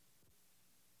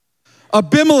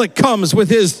 Abimelech comes with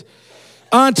his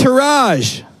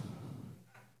entourage.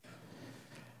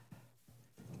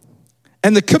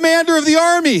 And the commander of the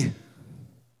army.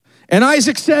 And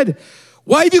Isaac said,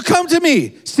 why have you come to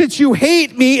me, since you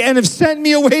hate me and have sent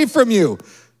me away from you?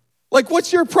 Like,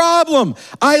 what's your problem?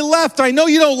 I left. I know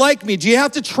you don't like me. Do you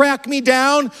have to track me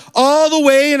down all the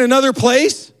way in another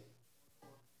place?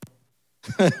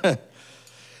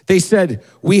 They said,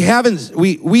 we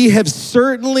have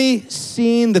certainly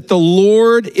seen that the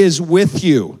Lord is with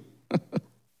you.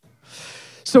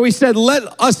 So he said, let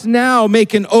us now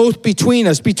make an oath between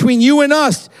us, between you and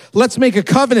us. Let's make a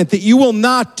covenant that you will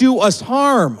not do us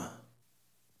harm.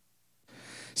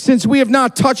 Since we have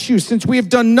not touched you, since we have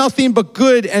done nothing but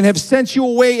good and have sent you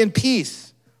away in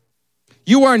peace,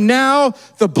 you are now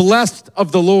the blessed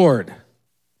of the Lord.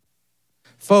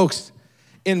 Folks,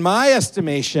 in my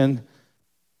estimation,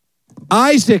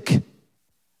 Isaac,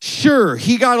 sure,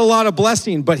 he got a lot of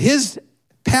blessing, but his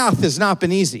path has not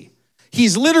been easy.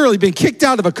 He's literally been kicked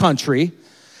out of a country,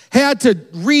 had to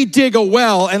redig a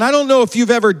well, and I don't know if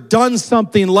you've ever done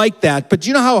something like that, but do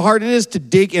you know how hard it is to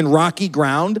dig in rocky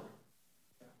ground?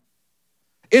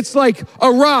 It's like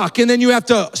a rock, and then you have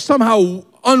to somehow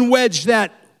unwedge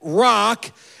that rock,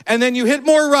 and then you hit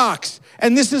more rocks.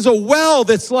 And this is a well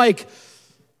that's like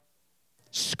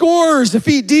scores of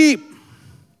feet deep.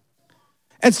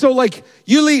 And so like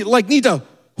you need to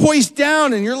hoist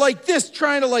down, and you're like this,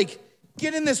 trying to like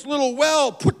get in this little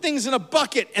well, put things in a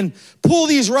bucket, and pull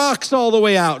these rocks all the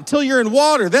way out until you're in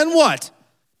water. Then what?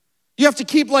 You have to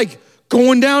keep like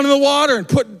going down in the water and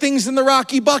putting things in the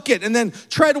rocky bucket, and then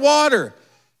tread water.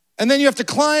 And then you have to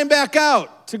climb back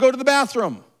out to go to the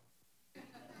bathroom.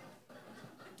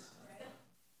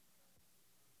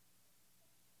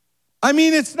 I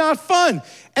mean, it's not fun.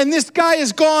 And this guy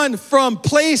has gone from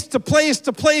place to place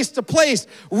to place to place,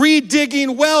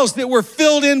 redigging wells that were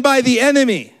filled in by the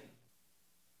enemy.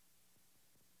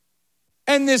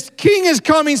 And this king is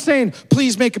coming saying,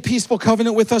 please make a peaceful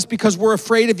covenant with us because we're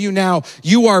afraid of you now.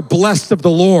 You are blessed of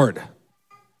the Lord.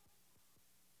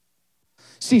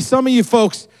 See, some of you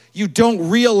folks, you don't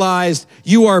realize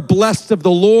you are blessed of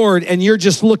the Lord, and you're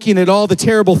just looking at all the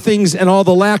terrible things and all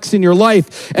the lacks in your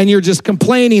life, and you're just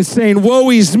complaining, saying, woe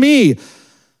is me.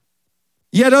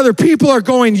 Yet other people are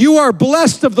going, you are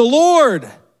blessed of the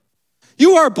Lord.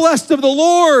 You are blessed of the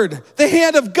Lord. The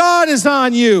hand of God is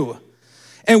on you.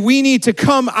 And we need to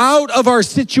come out of our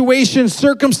situations,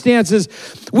 circumstances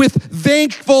with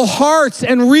thankful hearts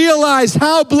and realize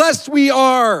how blessed we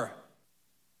are.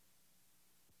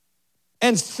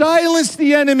 And silence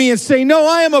the enemy and say, no,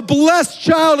 I am a blessed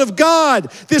child of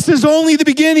God. This is only the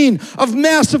beginning of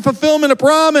massive fulfillment of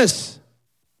promise.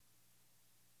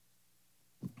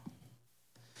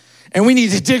 And we need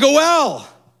to dig a well.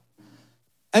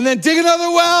 And then dig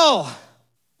another well.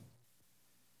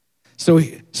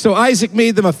 So Isaac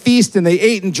made them a feast, and they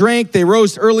ate and drank. They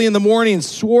rose early in the morning and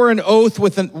swore an oath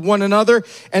with one another.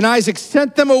 And Isaac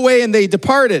sent them away, and they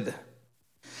departed.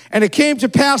 And it came to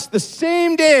pass the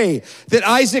same day that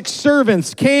Isaac's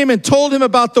servants came and told him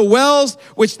about the wells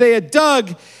which they had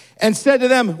dug, and said to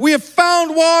them, we have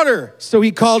found water. So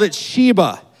he called it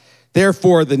Sheba.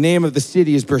 Therefore, the name of the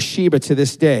city is Beersheba to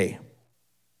this day.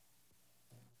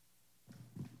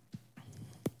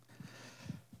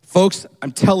 Folks,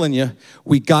 I'm telling you,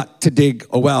 we got to dig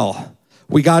a well.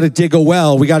 We got to dig a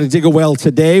well. We got to dig a well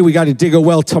today. We got to dig a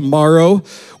well tomorrow.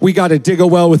 We got to dig a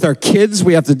well with our kids.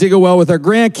 We have to dig a well with our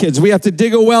grandkids. We have to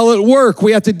dig a well at work.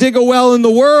 We have to dig a well in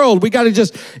the world. We got to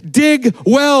just dig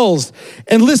wells.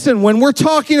 And listen, when we're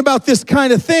talking about this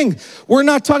kind of thing, we're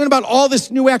not talking about all this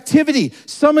new activity.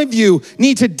 Some of you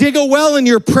need to dig a well in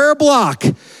your prayer block.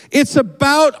 It's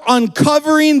about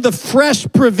uncovering the fresh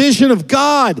provision of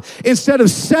God instead of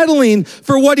settling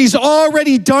for what he's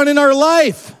already done in our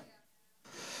life.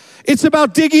 It's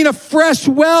about digging a fresh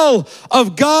well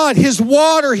of God, his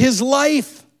water, his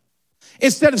life,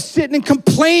 instead of sitting and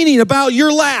complaining about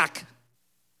your lack.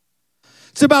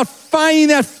 It's about finding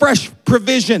that fresh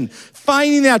provision,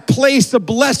 finding that place of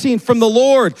blessing from the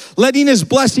Lord, letting his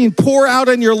blessing pour out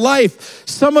in your life.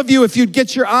 Some of you, if you'd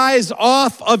get your eyes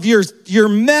off of your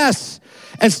mess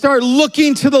and start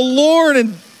looking to the Lord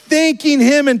and thanking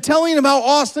him and telling him how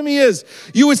awesome he is,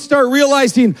 you would start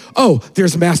realizing, oh,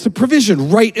 there's massive provision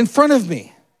right in front of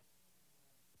me.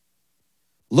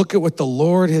 Look at what the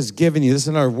Lord has given you. This is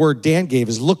another word Dan gave,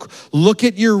 is look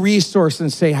at your resource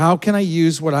and say, how can I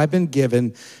use what I've been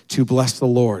given to bless the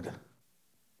Lord?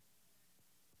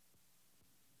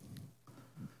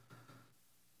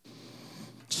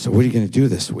 So what are you going to do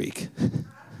this week?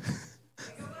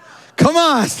 Come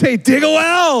on, say, dig a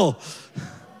well.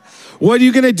 What are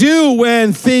you going to do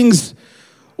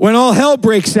when all hell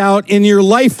breaks out in your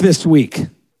life this week?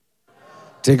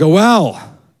 Dig a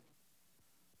well.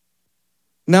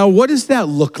 Now, what does that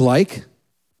look like?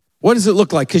 What does it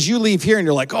look like? Because you leave here and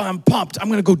you're like, oh, I'm pumped. I'm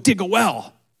going to go dig a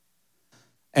well.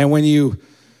 And when you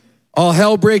All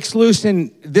hell breaks loose,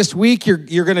 and this week you're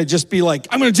going to just be like,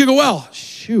 I'm going to dig a well.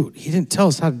 Shoot, he didn't tell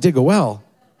us how to dig a well.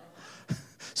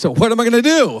 So what am I going to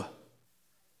do?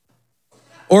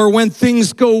 Or when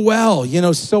things go well,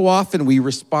 so often we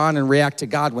respond and react to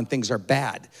God when things are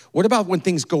bad. What about when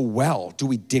things go well? Do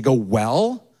we dig a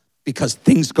well because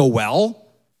things go well?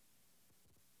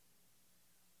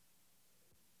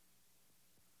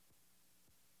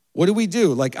 What do we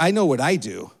do? Like, I know what I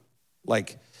do.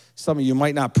 Like, some of you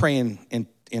might not pray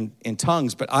in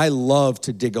tongues, but I love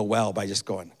to dig a well by just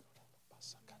going.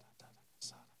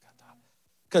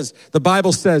 Because the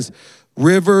Bible says,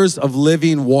 rivers of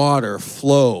living water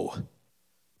flow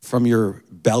from your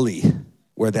belly,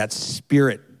 where that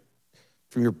spirit,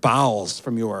 from your bowels,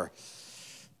 from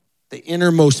the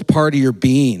innermost part of your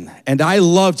being. And I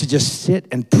love to just sit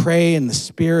and pray in the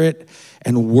Spirit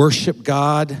and worship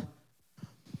God.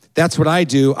 That's what I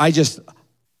do. I just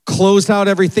close out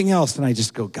everything else and I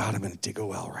just go, God, I'm going to dig a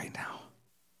well right now.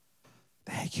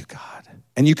 Thank you, God.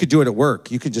 And you could do it at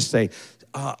work. You could just say,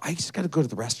 I just got to go to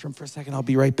the restroom for a second. I'll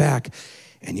be right back.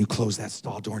 And you close that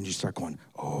stall door and you start going,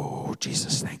 oh,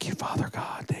 Jesus, thank you, Father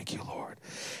God. Thank you, Lord.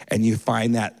 And you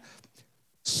find that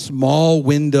small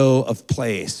window of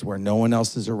place where no one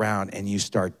else is around and you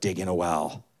start digging a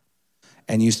well.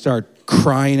 And you start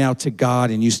crying out to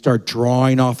God and you start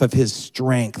drawing off of his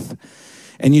strength.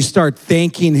 And you start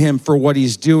thanking him for what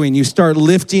he's doing. You start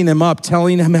lifting him up,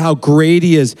 telling him how great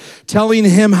he is, telling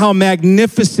him how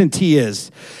magnificent he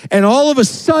is. And all of a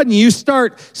sudden, you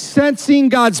start sensing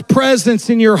God's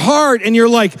presence in your heart, and you're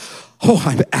like, oh,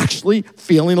 I'm actually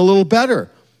feeling a little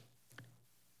better.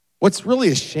 What's really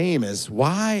a shame is,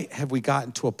 why have we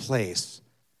gotten to a place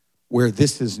where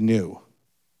this is new?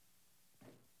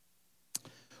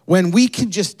 When we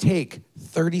can just take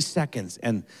 30 seconds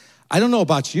and I don't know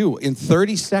about you, in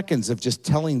 30 seconds of just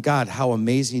telling God how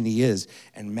amazing he is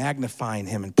and magnifying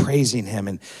him and praising him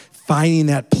and finding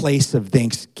that place of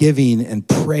thanksgiving and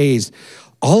praise,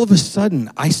 all of a sudden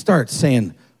I start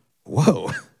saying,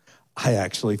 whoa, I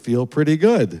actually feel pretty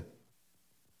good.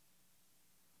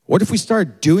 What if we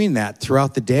start doing that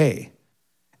throughout the day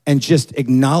and just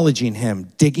acknowledging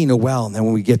him, digging a well, and then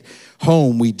when we get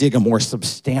home, we dig a more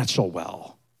substantial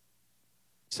well?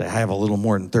 Say, I have a little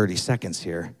more than 30 seconds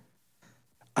here.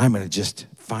 I'm going to just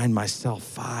find myself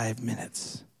 5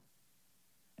 minutes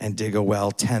and dig a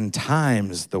well 10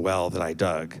 times the well that I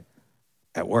dug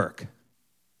at work.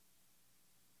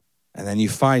 And then you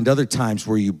find other times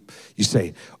where you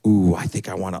say, ooh, I think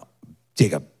I want to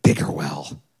dig a bigger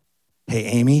well. Hey,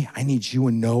 Amy, I need you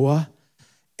and Noah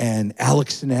and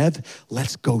Alex and Ev.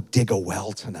 Let's go dig a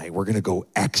well tonight. We're going to go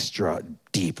extra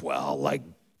deep well, like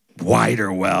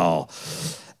wider well.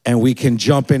 And we can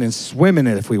jump in and swim in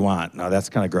it if we want. No, that's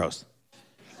kind of gross.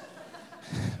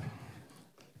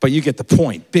 But you get the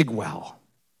point. Big well.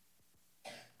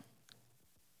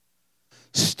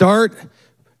 Start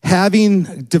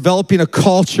developing a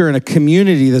culture and a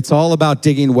community that's all about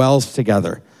digging wells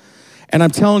together. And I'm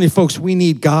telling you, folks, we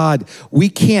need God. We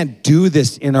can't do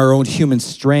this in our own human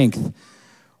strength.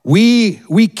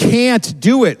 We can't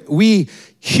do it. We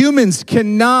humans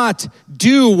cannot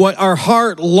do what our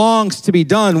heart longs to be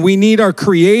done. We need our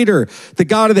Creator, the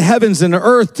God of the heavens and the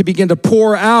earth, to begin to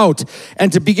pour out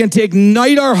and to begin to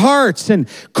ignite our hearts and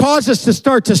cause us to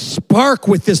start to spark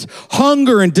with this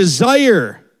hunger and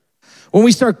desire. When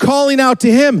we start calling out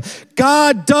to him,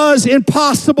 God does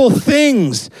impossible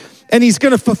things, and he's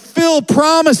going to fulfill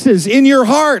promises in your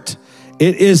heart.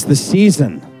 It is the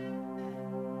season.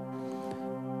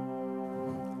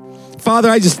 Father,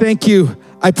 I just thank you.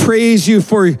 I praise you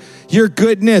for your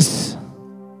goodness.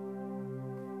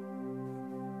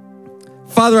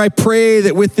 Father, I pray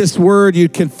that with this word,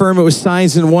 you'd confirm it with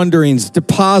signs and wonderings,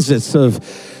 deposits of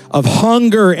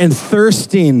hunger and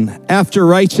thirsting after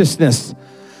righteousness,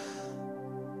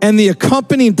 and the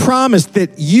accompanying promise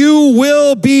that you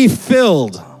will be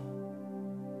filled.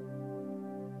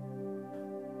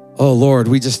 Oh, Lord,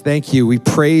 we just thank you. We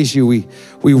praise you.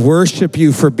 We worship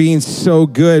you for being so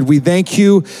good. We thank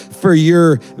you for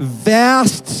your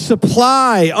vast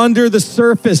supply under the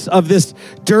surface of this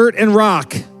dirt and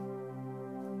rock.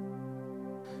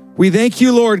 We thank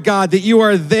you, Lord God, that you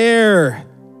are there.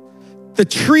 The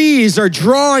trees are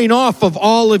drawing off of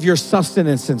all of your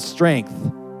sustenance and strength.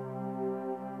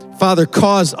 Father,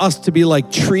 cause us to be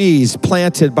like trees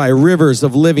planted by rivers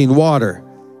of living water.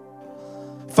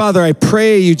 Father, I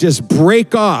pray you just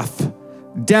break off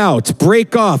doubt,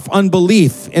 break off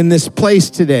unbelief in this place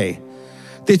today,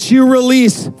 that you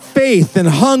release faith and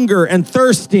hunger and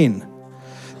thirsting.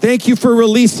 Thank you for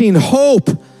releasing hope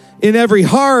in every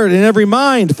heart and every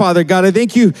mind, Father God. I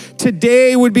thank you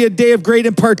today would be a day of great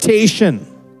impartation.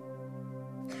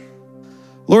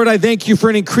 Lord, I thank you for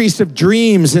an increase of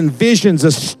dreams and visions,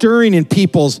 a stirring in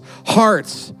people's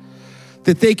hearts,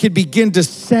 that they could begin to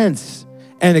sense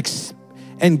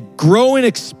and grow in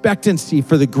expectancy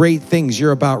for the great things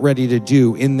you're about ready to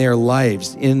do in their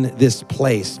lives, in this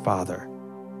place, Father.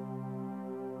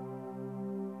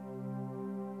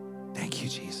 Thank you,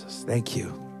 Jesus. Thank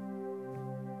you.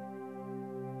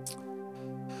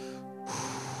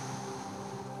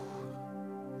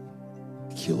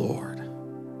 Thank you, Lord.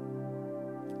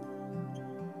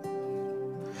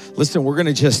 Listen, we're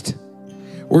going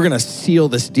to seal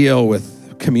this deal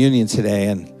with communion today.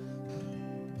 And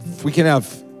if we can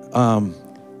have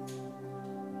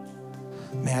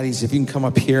Maddie's, if you can come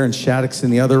up here, and Shattuck's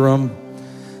in the other room.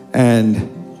 And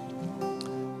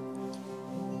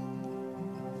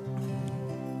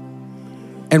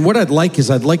what I'd like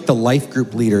the life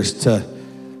group leaders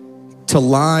to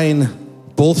line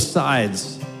both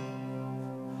sides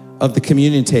of the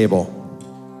communion table.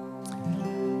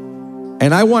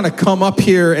 And I want to come up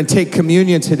here and take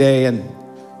communion today. And,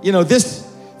 you know,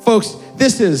 this, folks,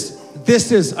 this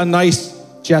is a nice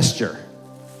gesture,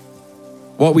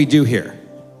 what we do here.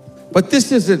 But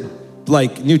this isn't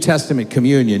like New Testament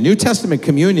communion. New Testament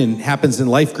communion happens in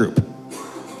life group.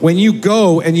 When you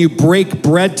go and you break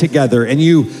bread together and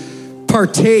you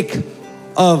partake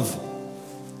of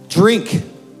drink,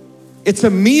 it's a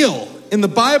meal. In the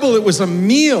Bible, it was a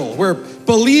meal where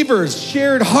believers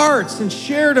shared hearts and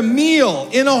shared a meal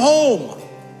in a home.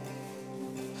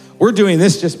 We're doing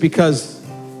this just because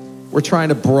we're trying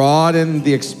to broaden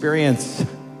the experience.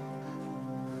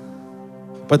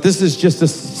 But this is just a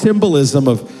symbolism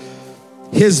of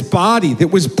his body that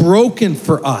was broken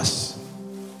for us.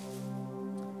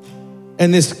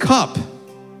 And this cup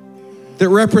that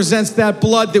represents that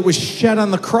blood that was shed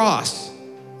on the cross.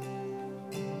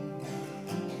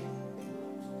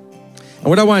 And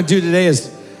what I want to do today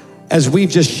is, as we've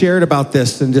just shared about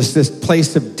this and just this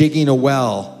place of digging a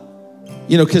well,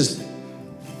 you know, because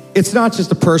it's not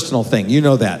just a personal thing. You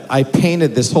know that. I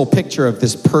painted this whole picture of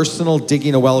this personal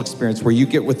digging a well experience where you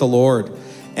get with the Lord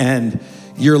and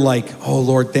you're like, oh,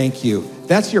 Lord, thank you.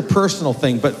 That's your personal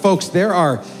thing. But folks,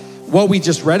 what we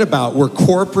just read about were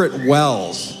corporate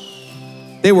wells.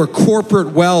 They were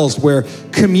corporate wells where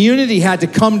community had to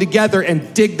come together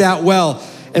and dig that well.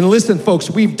 And listen, folks,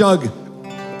 we've dug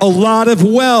a lot of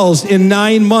wells in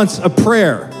 9 months of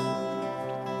prayer.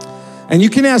 And you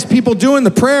can ask people doing the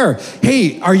prayer,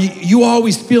 hey, are you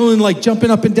always feeling like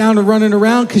jumping up and down and running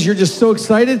around because you're just so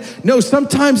excited? No,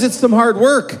 sometimes it's some hard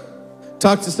work.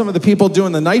 Talk to some of the people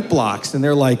doing the night blocks, and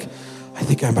they're like, I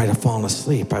think I might have fallen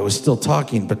asleep. I was still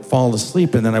talking, but fallen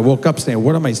asleep. And then I woke up saying,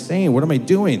 what am I saying? What am I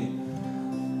doing?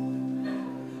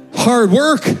 Hard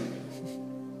work.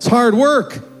 It's hard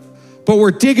work. But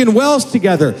we're digging wells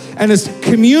together. And as a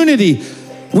community,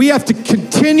 we have to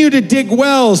continue to dig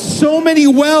wells. So many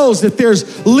wells that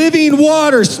there's living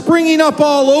water springing up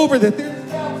all over, that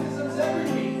there's baptisms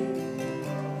every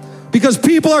week. Because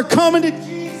people are coming to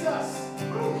Jesus.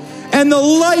 And the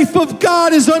life of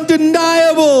God is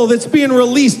undeniable that's being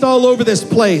released all over this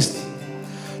place.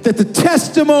 That the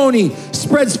testimony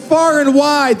spreads far and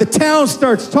wide. The town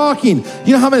starts talking.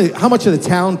 You know how much of the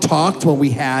town talked when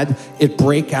we had it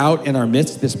break out in our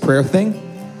midst, this prayer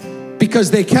thing?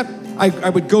 Because they kept, I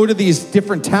would go to these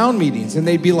different town meetings and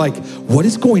they'd be like, what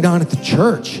is going on at the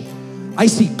church? I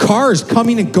see cars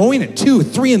coming and going at 2,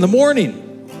 3 in the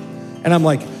morning. And I'm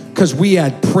like, because we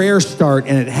had prayer start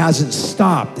and it hasn't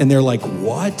stopped. And they're like,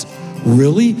 what?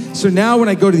 Really? So now when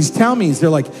I go to these town meetings, they're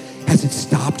like, has it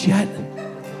stopped yet?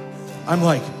 I'm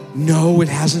like, no, it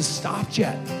hasn't stopped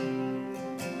yet.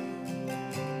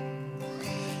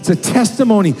 It's a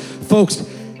testimony. Folks,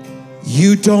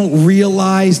 you don't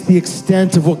realize the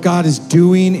extent of what God is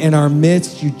doing in our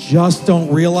midst. You just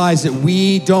don't realize it.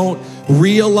 We don't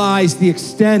realize the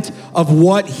extent of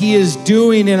what he is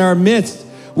doing in our midst.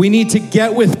 We need to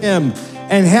get with him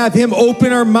and have him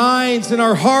open our minds and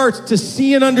our hearts to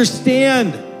see and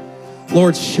understand.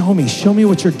 Lord, show me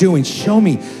what you're doing. Show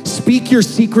me. Speak your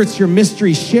secrets, your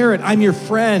mysteries. Share it. I'm your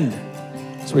friend.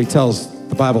 That's what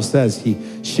the Bible says. He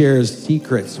shares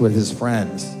secrets with his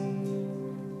friends.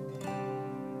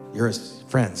 You're his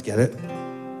friends, get it?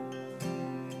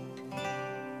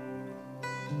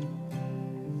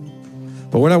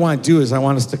 But what I want to do is I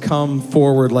want us to come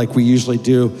forward like we usually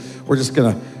do. We're just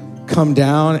going to come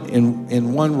down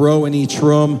in one row in each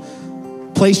room.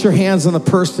 Place your hands on the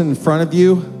person in front of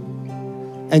you.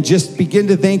 And just begin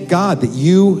to thank God that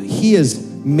he has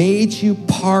made you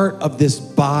part of this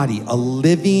body, a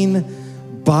living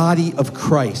body of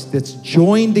Christ that's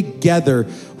joined together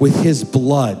with his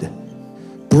blood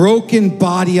broken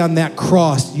body on that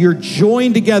cross. You're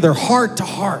joined together, heart to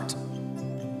heart.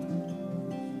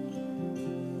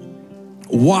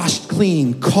 Washed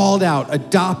clean, called out,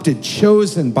 adopted,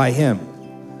 chosen by him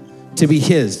to be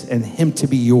his and him to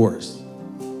be yours.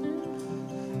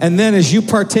 And then as you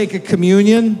partake of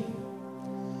communion,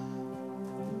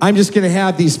 I'm just going to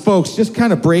have these folks just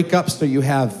kind of break up so you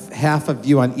have half of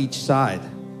you on each side.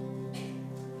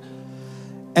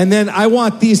 And then I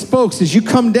want these folks, as you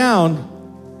come down,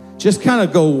 just kind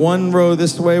of go one row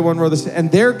this way, one row this way.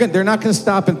 And they're not going to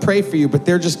stop and pray for you, but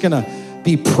they're just going to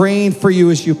be praying for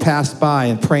you as you pass by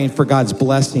and praying for God's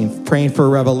blessing, praying for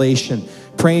revelation,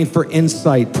 praying for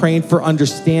insight, praying for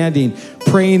understanding,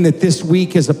 praying that this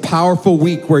week is a powerful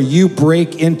week where you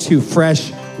break into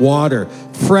fresh water,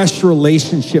 fresh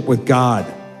relationship with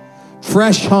God,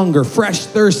 fresh hunger, fresh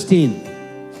thirsting,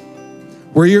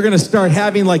 where you're going to start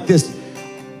having like this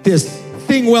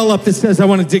thing well up that says, I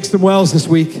want to dig some wells this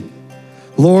week.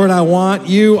 Lord, I want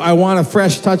you. I want a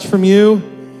fresh touch from you.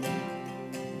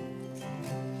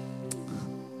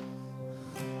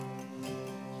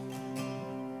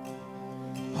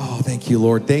 Oh, thank you,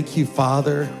 Lord. Thank you,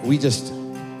 Father. We just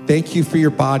thank you for your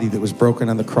body that was broken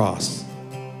on the cross.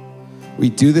 We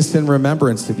do this in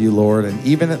remembrance of you, Lord. And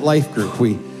even at Life Group,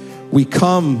 we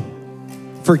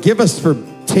come, forgive us for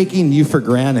taking you for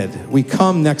granted. We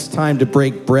come next time to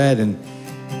break bread and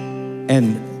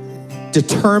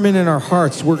determine in our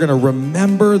hearts we're going to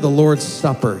remember the Lord's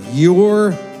Supper,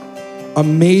 your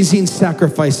amazing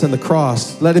sacrifice on the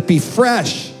cross. Let it be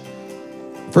fresh.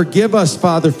 Forgive us,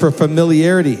 Father, for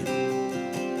familiarity.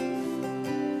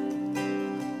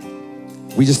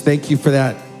 We just thank you for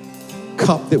that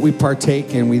cup that we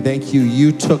partake in. We thank you.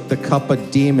 You took the cup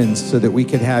of demons so that we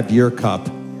could have your cup.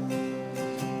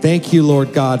 Thank you,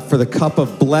 Lord God, for the cup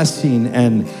of blessing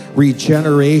and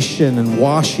regeneration and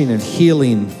washing and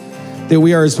healing, that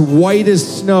we are as white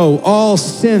as snow. All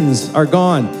sins are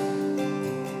gone.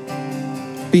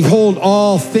 Behold,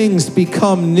 all things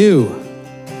become new.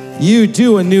 You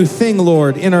do a new thing,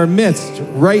 Lord, in our midst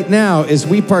right now as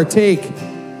we partake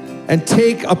and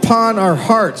take upon our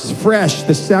hearts fresh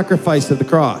the sacrifice of the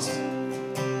cross.